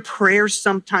 Do your prayers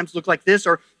sometimes look like this?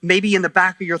 Or maybe in the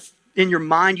back of your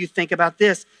mind, you think about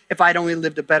this: if I'd only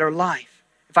lived a better life,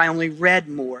 if I only read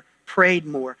more, prayed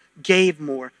more, gave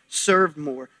more, served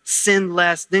more, sinned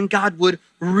less, then God would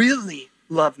really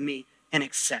love me and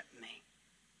accept me.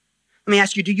 Let me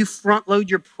ask you, do you front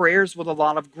load your prayers with a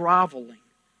lot of groveling?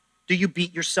 Do you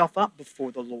beat yourself up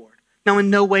before the Lord? Now, in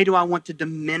no way do I want to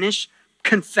diminish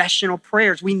confessional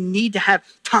prayers. We need to have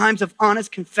times of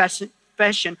honest confession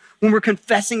when we're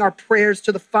confessing our prayers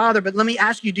to the Father. But let me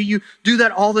ask you, do you do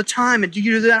that all the time? And do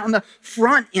you do that on the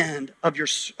front end of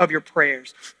your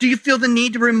prayers? Do you feel the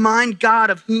need to remind God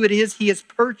of who it is he has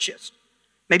purchased?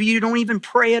 Maybe you don't even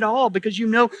pray at all because you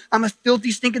know, I'm a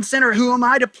filthy, stinking sinner. Who am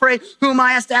I to pray? Who am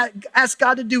I to ask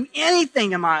God to do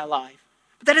anything in my life?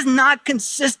 But that is not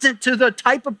consistent to the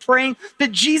type of praying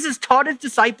that Jesus taught his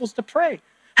disciples to pray.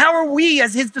 How are we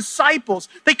as his disciples?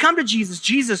 They come to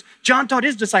Jesus. John taught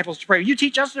his disciples to pray. You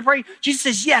teach us to pray? Jesus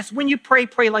says, yes, when you pray,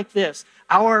 pray like this.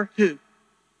 Our who?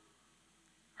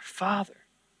 Our Father,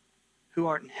 who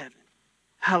art in heaven.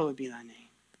 Hallowed be thy name.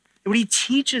 And what he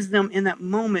teaches them in that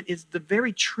moment is the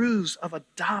very truths of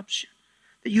adoption.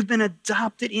 That you've been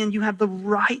adopted in. You have the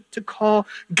right to call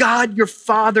God your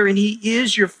Father, and he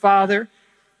is your Father.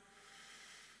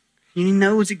 He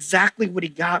knows exactly what he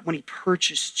got when he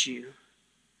purchased you.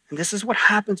 And this is what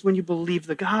happens when you believe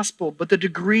the gospel. But the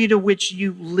degree to which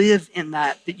you live in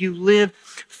that you live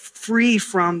free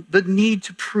from the need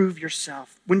to prove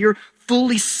yourself, when you're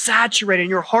fully saturated and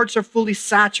your hearts are fully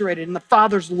saturated in the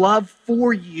Father's love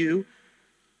for you,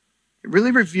 it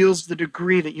really reveals the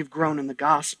degree that you've grown in the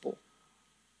gospel.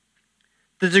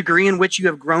 The degree in which you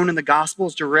have grown in the gospel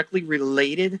is directly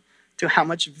related to how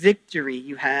much victory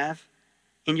you have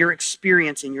in your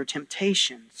experience, in your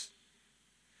temptations.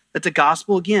 That the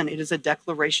gospel, again, it is a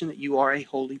declaration that you are a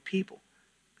holy people,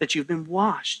 that you've been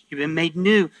washed, you've been made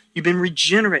new, you've been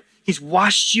regenerate. He's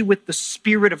washed you with the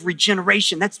spirit of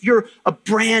regeneration. You're a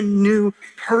brand new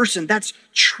person. That's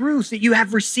truth, that you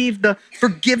have received the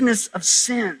forgiveness of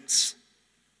sins.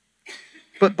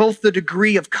 But both the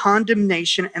degree of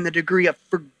condemnation and the degree of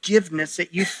forgiveness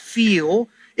that you feel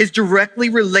is directly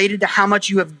related to how much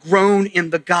you have grown in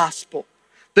the gospel.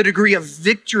 The degree of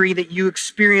victory that you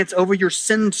experience over your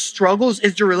sin struggles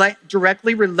is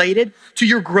directly related to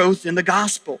your growth in the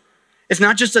gospel. It's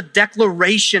not just a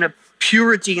declaration of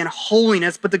purity and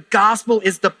holiness, but the gospel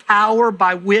is the power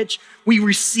by which we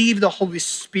receive the Holy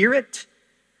Spirit.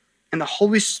 And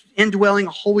the indwelling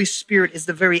Holy Spirit is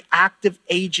the very active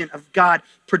agent of God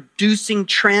producing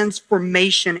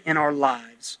transformation in our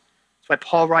lives. That's why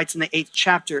Paul writes in the 8th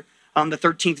chapter, the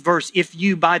 13th verse, if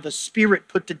you by the Spirit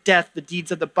put to death the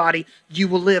deeds of the body, you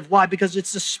will live. Why? Because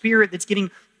it's the Spirit that's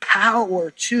getting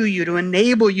power to you to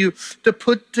enable you to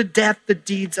put to death the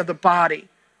deeds of the body.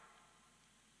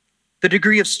 The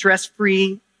degree of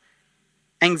stress-free,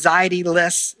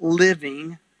 anxiety-less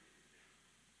living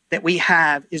that we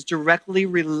have is directly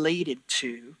related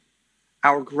to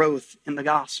our growth in the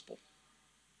gospel.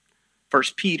 1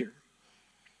 Peter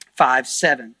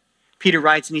 5:7. Peter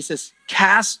writes and he says,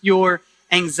 cast your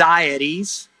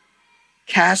anxieties,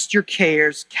 cast your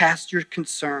cares, cast your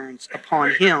concerns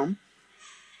upon him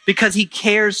because he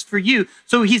cares for you.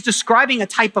 So he's describing a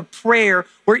type of prayer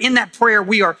where in that prayer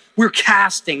we're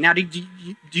casting. Now, do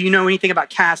you know anything about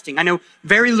casting? I know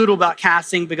very little about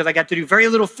casting because I got to do very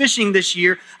little fishing this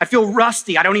year. I feel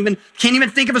rusty. I can't even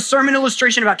think of a sermon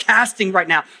illustration about casting right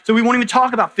now. So we won't even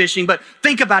talk about fishing, but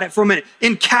think about it for a minute.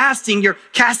 In casting, you're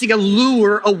casting a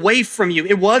lure away from you.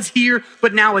 It was here,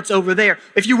 but now it's over there.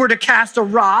 If you were to cast a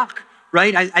rock,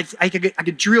 right? I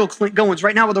could drill Clint Goins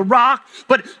right now with a rock,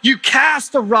 but you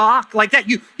cast a rock like that.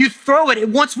 You throw it. It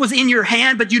once was in your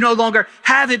hand, but you no longer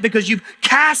have it because you've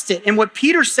cast it. And what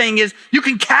Peter's saying is you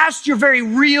can cast your very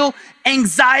real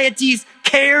anxieties,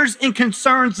 cares, and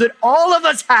concerns that all of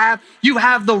us have. You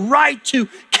have the right to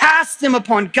cast them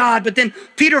upon God. But then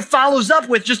Peter follows up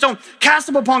with just don't cast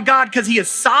them upon God because he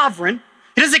is sovereign.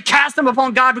 He doesn't cast them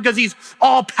upon God because he's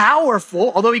all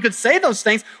powerful, although he could say those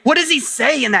things. What does he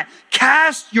say in that?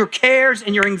 Cast your cares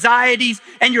and your anxieties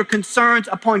and your concerns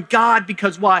upon God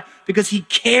because why? Because he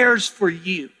cares for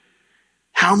you.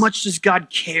 How much does God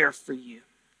care for you?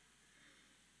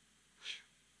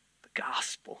 The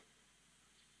gospel.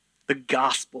 The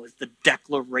gospel is the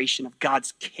declaration of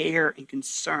God's care and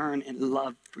concern and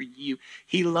love for you.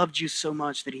 He loved you so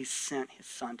much that he sent his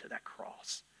son to that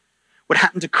cross. What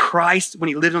happened to Christ when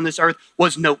he lived on this earth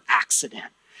was no accident.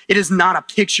 It is not a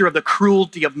picture of the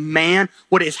cruelty of man.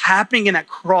 What is happening in that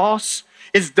cross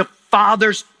is the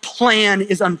Father's plan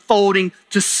is unfolding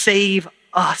to save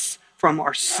us from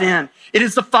our sin. It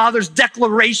is the Father's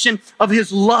declaration of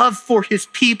his love for his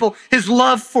people, his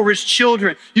love for his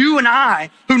children. You and I,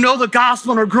 who know the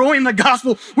gospel and are growing in the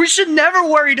gospel, we should never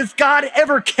worry, does God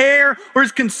ever care or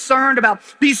is concerned about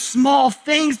these small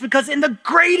things? Because in the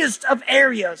greatest of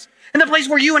areas, in the place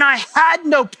where you and I had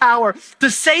no power to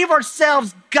save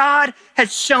ourselves, God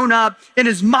has shown up in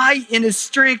his might, in his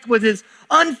strength, with his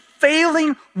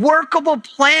unfailing, workable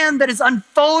plan that is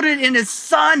unfolded in his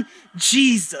son,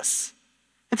 Jesus.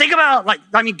 And think about,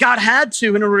 God had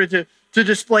to in order to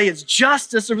display his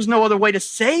justice. There was no other way to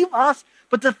save us,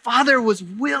 but the Father was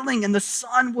willing and the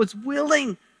Son was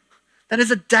willing. That is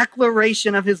a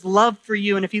declaration of his love for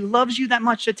you. And if he loves you that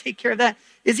much to take care of that,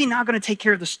 is he not going to take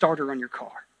care of the starter on your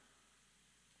car?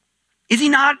 Is he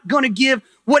not going to give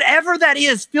whatever that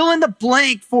is, fill in the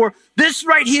blank for this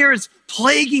right here is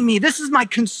plaguing me. This is my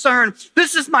concern.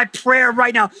 This is my prayer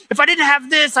right now. If I didn't have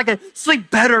this, I could sleep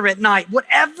better at night.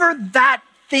 Whatever that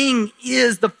thing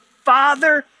is, the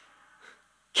Father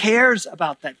cares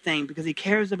about that thing because he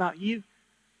cares about you.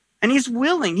 And he's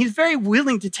very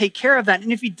willing to take care of that.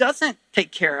 And if he doesn't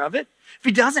take care of it, if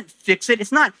he doesn't fix it,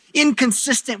 it's not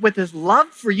inconsistent with his love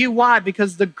for you. Why?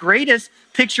 Because the greatest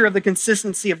picture of the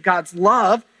consistency of God's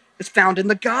love is found in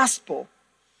the gospel.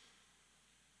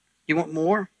 You want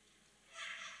more?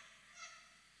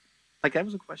 That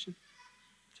was a question.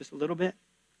 Just a little bit.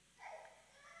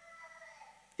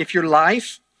 If your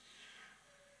life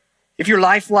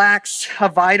lacks a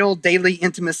vital daily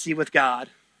intimacy with God,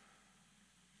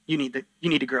 you need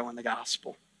to grow in the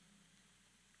gospel.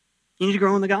 You need to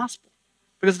grow in the gospel.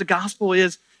 Because the gospel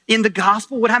is, in the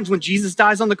gospel, what happens when Jesus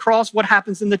dies on the cross? What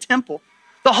happens in the temple?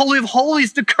 The Holy of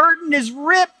Holies, the curtain is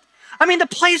ripped. The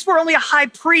place where only a high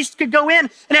priest could go in,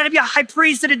 and it had to be a high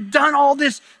priest that had done all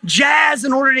this jazz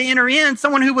in order to enter in,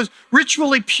 someone who was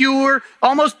ritually pure,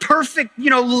 almost perfect,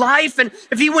 life. And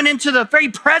if he went into the very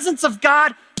presence of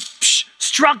God,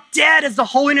 struck dead as the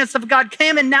holiness of God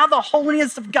came. And now the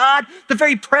holiness of God, the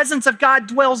very presence of God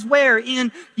dwells where?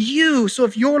 In you. So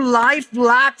if your life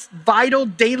lacks vital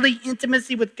daily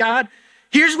intimacy with God,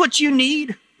 here's what you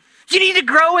need. You need to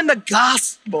grow in the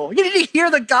gospel. You need to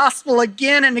hear the gospel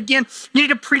again and again. You need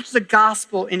to preach the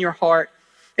gospel in your heart.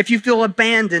 if you feel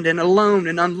abandoned and alone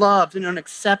and unloved and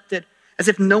unaccepted, as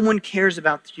if no one cares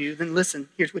about you, then listen,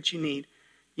 here's what you need.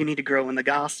 You need to grow in the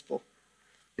gospel.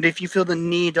 And if you feel the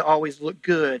need to always look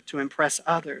good, to impress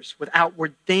others with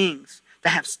outward things that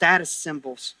have status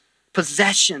symbols,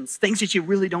 possessions, things that you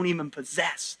really don't even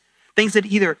possess, things that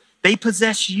either they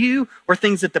possess you or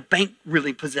things that the bank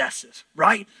really possesses,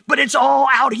 right? But it's all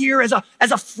out here as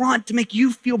a front to make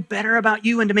you feel better about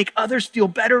you and to make others feel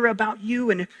better about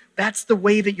you. And if that's the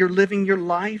way that you're living your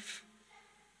life,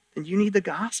 then you need the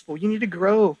gospel. You need to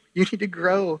grow. You need to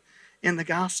grow in the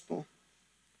gospel.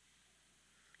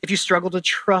 If you struggle to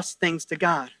trust things to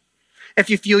God, if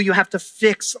you feel you have to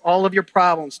fix all of your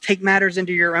problems, take matters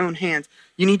into your own hands,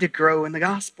 you need to grow in the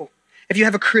gospel. If you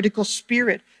have a critical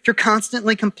spirit, if you're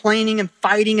constantly complaining and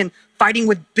fighting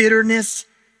with bitterness,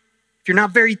 if you're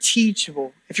not very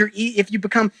teachable, if you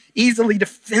become easily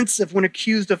defensive when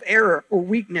accused of error or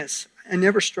weakness, I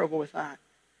never struggle with that.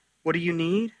 What do you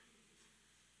need?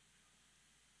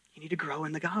 You need to grow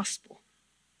in the gospel.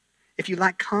 If you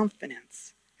lack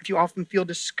confidence, if you often feel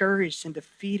discouraged and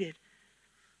defeated,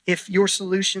 if your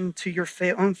solution to your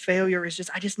own failure is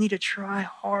I just need to try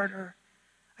harder.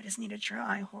 I just need to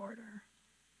try harder.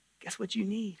 Guess what you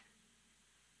need?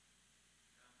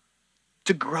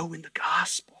 To grow in the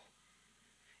gospel.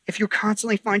 If you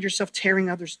constantly find yourself tearing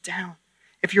others down,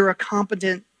 if you're a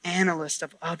competent analyst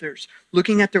of others,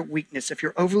 looking at their weakness, if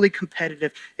you're overly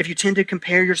competitive, if you tend to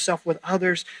compare yourself with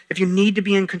others, if you need to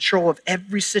be in control of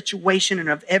every situation and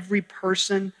of every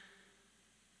person,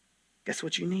 guess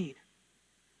what you need?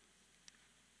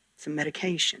 Some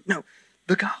medication. No,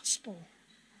 the gospel.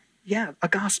 Yeah, a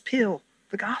gospel,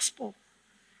 the gospel.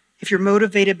 If you're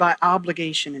motivated by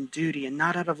obligation and duty and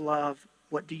not out of love,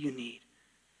 what do you need?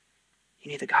 You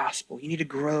need the gospel. You need to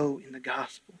grow in the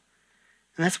gospel.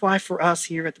 And that's why for us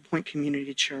here at the Point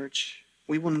Community Church,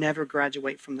 we will never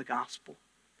graduate from the gospel.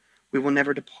 We will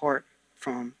never depart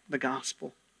from the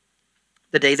gospel.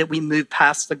 The day that we move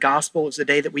past the gospel is the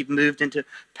day that we've moved into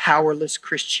powerless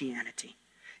Christianity.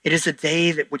 It is a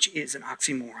day which is an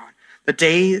oxymoron. The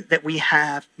day that we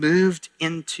have moved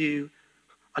into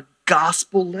a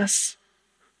gospel-less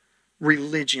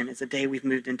religion is the day we've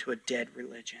moved into a dead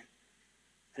religion.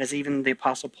 And as even the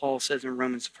Apostle Paul says in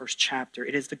Romans 1st chapter,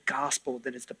 it is the gospel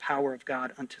that is the power of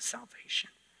God unto salvation.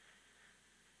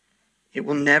 It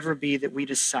will never be that we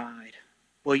decide,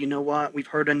 well, you know what? We've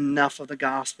heard enough of the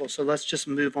gospel, so let's just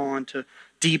move on to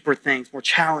deeper things, more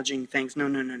challenging things. No.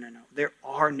 There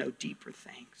are no deeper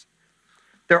things.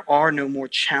 There are no more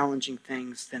challenging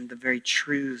things than the very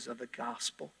truths of the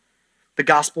gospel. The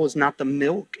gospel is not the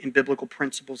milk, and biblical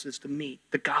principles is the meat.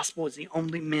 The gospel is the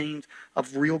only means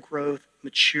of real growth,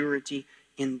 maturity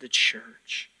in the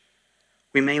church.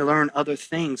 We may learn other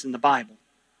things in the Bible,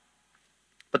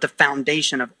 but the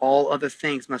foundation of all other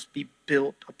things must be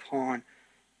built upon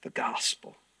the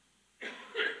gospel.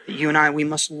 That you and I, we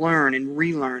must learn and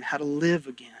relearn how to live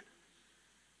again.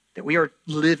 That we are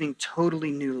living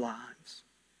totally new lives.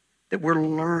 That we're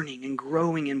learning and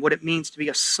growing in what it means to be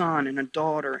a son and a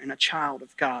daughter and a child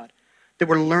of God. That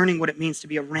we're learning what it means to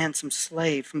be a ransomed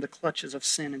slave from the clutches of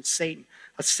sin and Satan,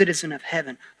 a citizen of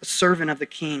heaven, a servant of the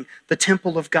King, the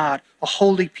temple of God, a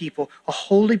holy people, a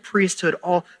holy priesthood,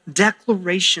 all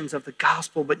declarations of the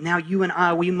gospel. But now you and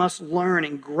I, we must learn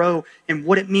and grow in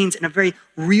what it means in a very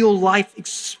real life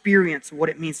experience of what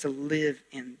it means to live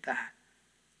in that.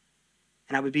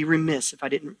 And I would be remiss if I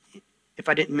didn't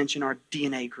mention our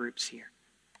DNA groups here.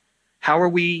 How are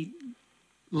we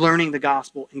learning the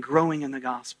gospel and growing in the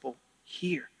gospel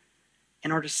here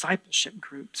in our discipleship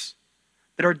groups?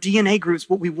 That our DNA groups,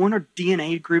 what we want our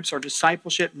DNA groups, our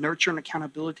discipleship, nurture, and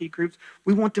accountability groups,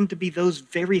 we want them to be those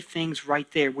very things right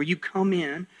there where you come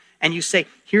in and you say,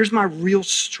 here's my real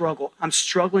struggle. I'm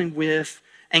struggling with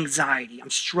anxiety. I'm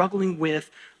struggling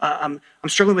with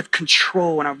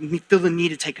control, and I feel the need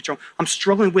to take control. I'm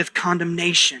struggling with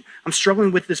condemnation. I'm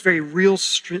struggling with this very real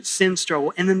sin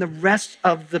struggle. And then the rest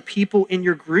of the people in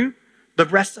your group, the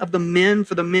rest of the men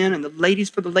for the men and the ladies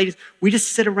for the ladies, we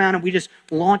just sit around and we just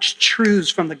launch truths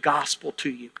from the gospel to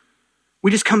you. We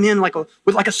just come in like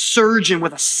a surgeon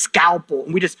with a scalpel,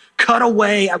 and we just cut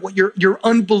away at what your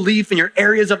unbelief and your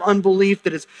areas of unbelief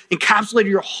that has encapsulated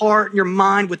your heart and your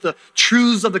mind with the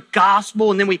truths of the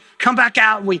gospel. And then we come back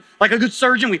out and we, like a good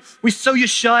surgeon, we sew you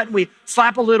shut and we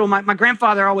slap a little. My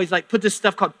grandfather always put this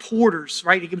stuff called Porter's,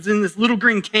 right? It was in this little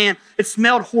green can. It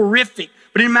smelled horrific,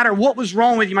 but it didn't matter what was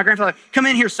wrong with you. My grandfather, come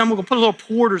in here, son, we're gonna put a little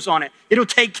Porter's on it. It'll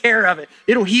take care of it.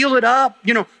 It'll heal it up,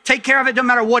 take care of it, doesn't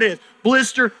matter what it is.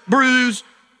 Blister, bruise,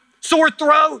 sore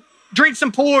throat. drink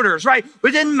some porters, right? But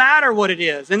it didn't matter what it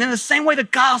is. And in the same way the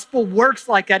gospel works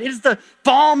like that, it is the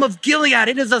balm of Gilead.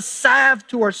 It is a salve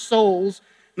to our souls.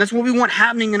 And that's what we want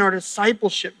happening in our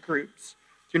discipleship groups.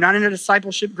 If you're not in a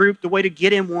discipleship group, the way to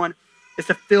get in one is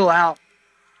to fill out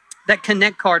that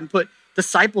connect card and put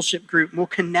discipleship group, and we'll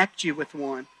connect you with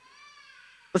one.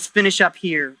 Let's finish up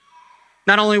here.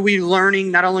 Not only are we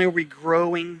learning, not only are we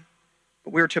growing,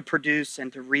 but we're to produce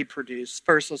and to reproduce.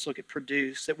 First, let's look at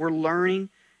produce. That we're learning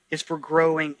is for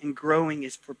growing, and growing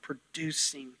is for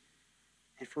producing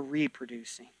and for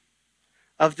reproducing.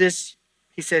 Of this,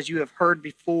 he says, you have heard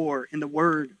before in the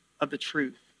word of the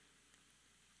truth,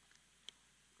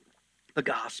 the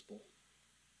gospel,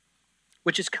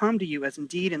 which has come to you, as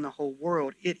indeed in the whole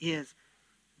world it is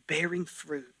bearing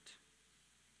fruit,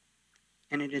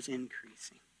 and it is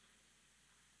increasing.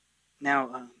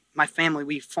 Now, my family,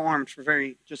 we farmed for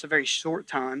just a very short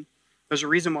time. There's a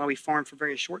reason why we farmed for a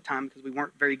very short time, because we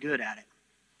weren't very good at it,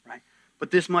 right?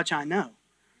 But this much I know.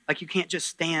 Like, you can't just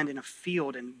stand in a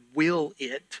field and will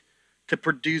it to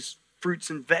produce fruits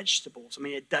and vegetables. I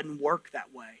mean, it doesn't work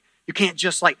that way. You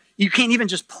can't even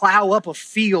just plow up a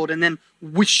field and then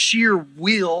with sheer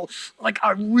will, like,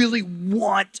 I really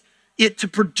want it to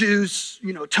produce,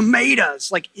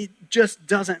 tomatoes. Like, it just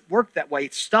doesn't work that way.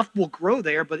 Stuff will grow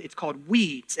there, but it's called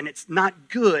weeds, and it's not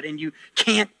good, and you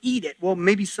can't eat it. Well,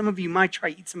 maybe some of you might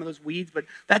try to eat some of those weeds, but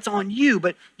that's on you.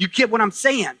 But you get what I'm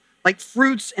saying. Like,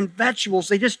 fruits and vegetables,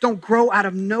 they just don't grow out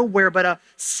of nowhere, but a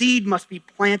seed must be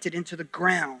planted into the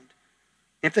ground.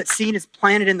 If that seed is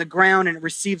planted in the ground and it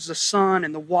receives the sun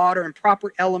and the water and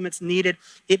proper elements needed,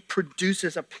 it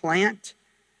produces a plant.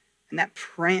 And that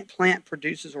plant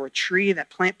produces, or a tree, that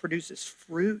plant produces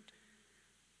fruit.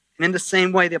 And in the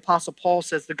same way, the Apostle Paul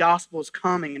says the gospel is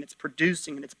coming and it's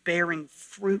producing and it's bearing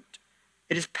fruit.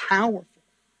 It is powerful.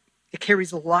 It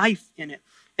carries life in it.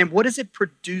 And what is it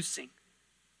producing?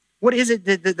 What is it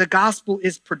that the gospel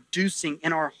is producing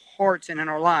in our hearts and in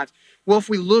our lives? Well, if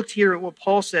we looked here at what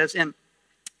Paul says in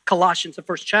Colossians, the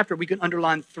first chapter, we could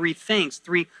underline three things,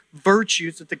 three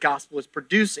virtues that the gospel is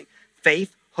producing: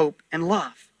 faith, hope, and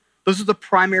love. Those are the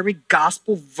primary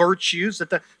gospel virtues that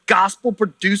the gospel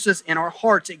produces in our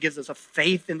hearts. It gives us a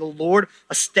faith in the Lord,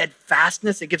 a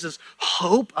steadfastness. It gives us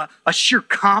hope, a sure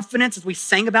confidence, as we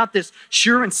sang about this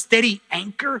sure and steady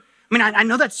anchor. I mean, I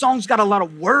know that song's got a lot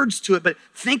of words to it, but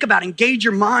think about it. Engage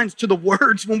your minds to the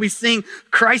words when we sing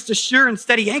Christ a sure and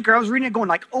steady anchor. I was reading it going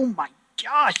like, oh my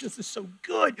gosh, this is so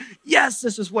good. Yes,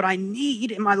 this is what I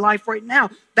need in my life right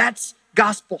now. That's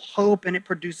gospel hope, and it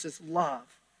produces love.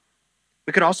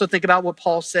 We could also think about what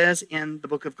Paul says in the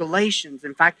book of Galatians.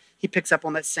 In fact, he picks up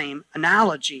on that same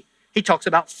analogy. He talks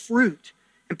about fruit.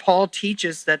 And Paul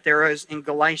teaches that there is, in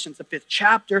Galatians, the 5th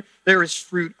chapter, there is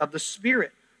fruit of the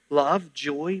Spirit: love,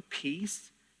 joy, peace,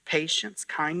 patience,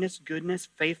 kindness, goodness,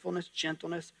 faithfulness,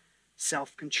 gentleness,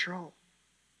 self-control.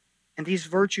 And these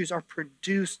virtues are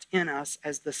produced in us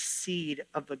as the seed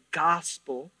of the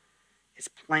gospel is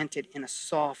planted in a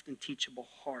soft and teachable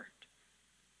heart.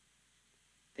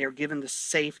 They are given the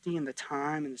safety and the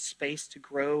time and the space to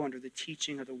grow under the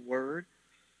teaching of the word.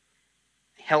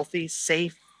 A healthy,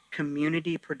 safe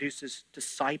community produces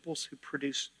disciples who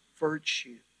produce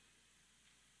virtue.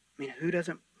 I mean, who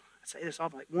doesn't, I say this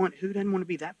often, who doesn't want to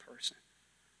be that person?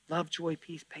 Love, joy,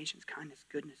 peace, patience, kindness,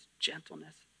 goodness,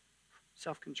 gentleness,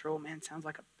 self-control. Man, sounds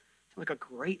like a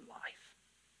great life.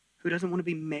 Who doesn't want to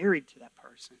be married to that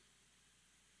person?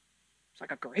 It's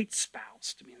like a great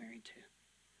spouse to be married to.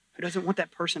 Who doesn't want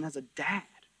that person as a dad,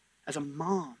 as a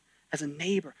mom, as a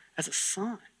neighbor, as a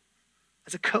son,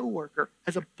 as a coworker,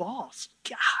 as a boss?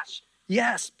 Gosh,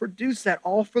 yes, produce that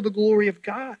all for the glory of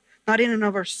God. Not in and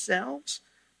of ourselves,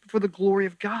 but for the glory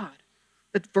of God.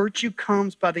 That virtue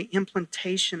comes by the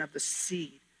implantation of the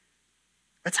seed.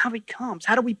 That's how it comes.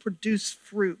 How do we produce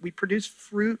fruit? We produce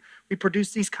fruit. We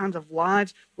produce these kinds of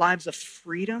lives of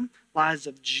freedom, lives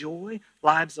of joy,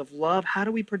 lives of love. How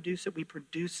do we produce it? We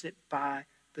produce it by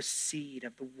the seed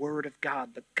of the word of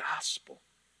God, the gospel.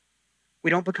 We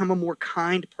don't become a more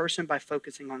kind person by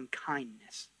focusing on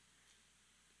kindness.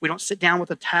 We don't sit down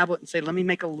with a tablet and say, let me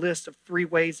make a list of 3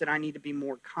 ways that I need to be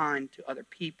more kind to other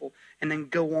people, and then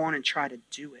go on and try to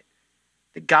do it.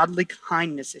 The godly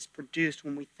kindness is produced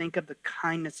when we think of the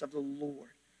kindness of the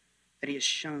Lord that he has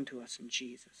shown to us in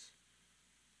Jesus.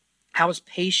 How is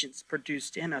patience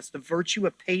produced in us? The virtue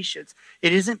of patience,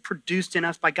 it isn't produced in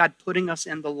us by God putting us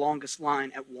in the longest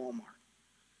line at Walmart.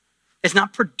 It's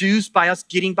not produced by us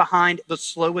getting behind the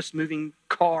slowest moving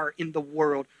car in the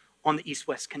world on the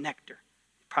East-West connector.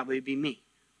 It'd probably be me.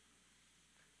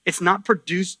 It's not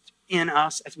produced in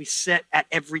us as we sit at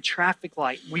every traffic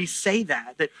light. We say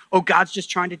that, oh, God's just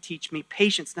trying to teach me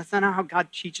patience. That's not how God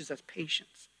teaches us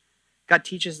patience. God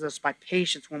teaches us by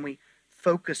patience when we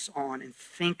focus on and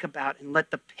think about and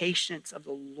let the patience of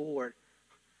the Lord,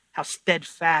 how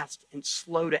steadfast and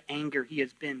slow to anger he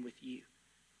has been with you.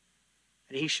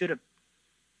 That he should have.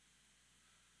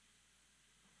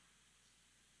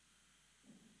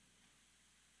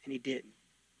 And he didn't.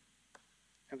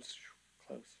 That was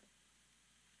close.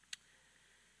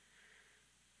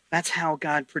 That's how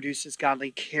God produces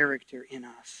godly character in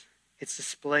us. It's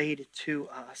displayed to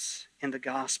us in the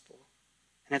gospel.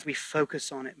 And as we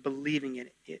focus on it, believing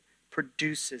it, it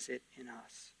produces it in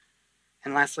us.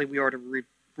 And lastly, we are to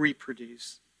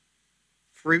reproduce.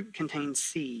 Fruit contains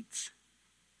seeds.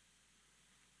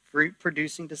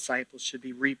 Fruit-producing disciples should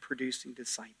be reproducing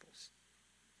disciples.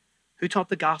 Who taught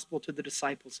the gospel to the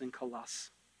disciples in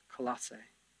Colossae?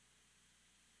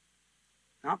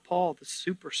 Not Paul, the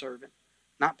super servant.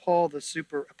 Not Paul, the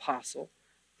super apostle.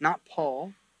 Not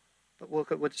Paul, but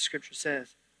look at what the scripture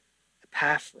says.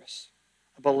 Epaphras,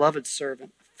 a beloved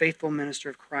servant, a faithful minister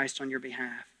of Christ on your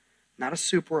behalf. Not a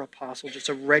super apostle, just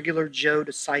a regular Joe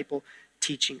disciple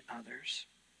teaching others.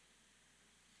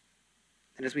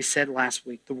 And as we said last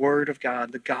week, the word of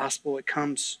God, the gospel, it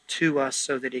comes to us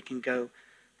so that it can go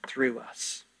through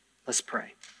us. Let's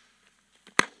pray.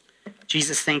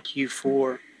 Jesus, thank you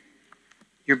for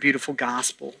your beautiful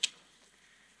gospel.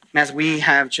 And as we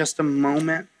have just a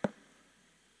moment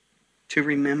to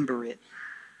remember it,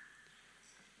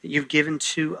 that you've given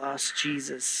to us,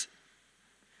 Jesus,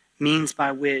 means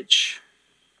by which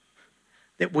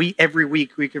that we every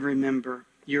week we can remember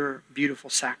your beautiful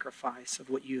sacrifice of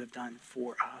what you have done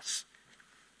for us.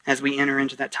 As we enter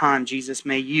into that time, Jesus,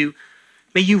 may you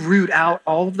root out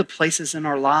all of the places in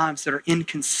our lives that are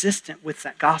inconsistent with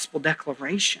that gospel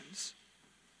declarations.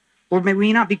 Lord, may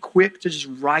we not be quick to just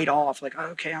write off like, oh,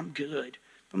 okay, I'm good.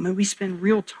 But may we spend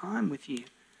real time with you.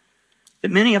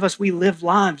 That many of us, we live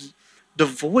lives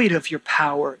devoid of your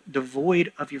power,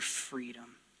 devoid of your freedom.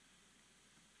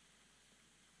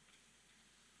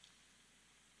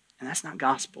 And that's not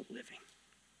gospel living.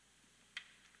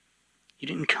 You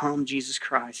didn't come, Jesus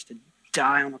Christ, to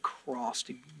die on a cross,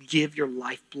 to give your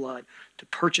lifeblood, to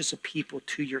purchase a people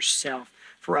to yourself,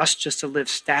 for us just to live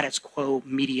status quo,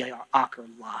 mediocre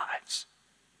lives.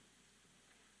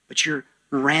 But you're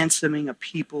ransoming a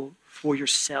people for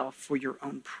yourself, for your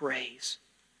own praise,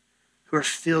 who are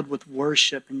filled with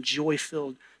worship and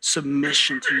joy-filled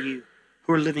submission to you,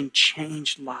 who are living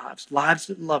changed lives, lives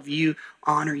that love you,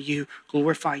 honor you,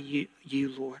 glorify you,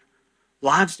 Lord,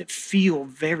 lives that feel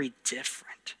very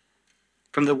different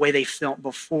from the way they felt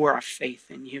before our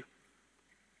faith in you.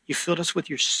 You filled us with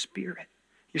your Spirit.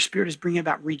 Your Spirit is bringing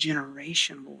about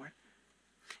regeneration, Lord.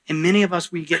 And many of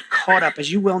us, we get caught up,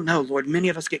 as you well know, Lord, many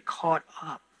of us get caught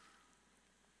up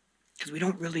because we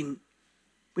don't really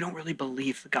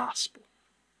believe the gospel.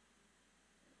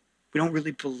 We don't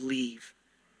really believe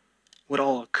what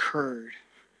all occurred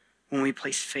when we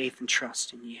place faith and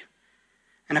trust in you.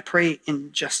 And I pray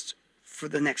in just for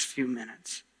the next few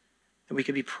minutes that we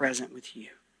could be present with you,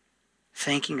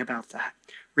 thinking about that,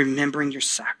 remembering your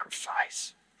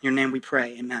sacrifice. In your name we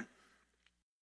pray, amen.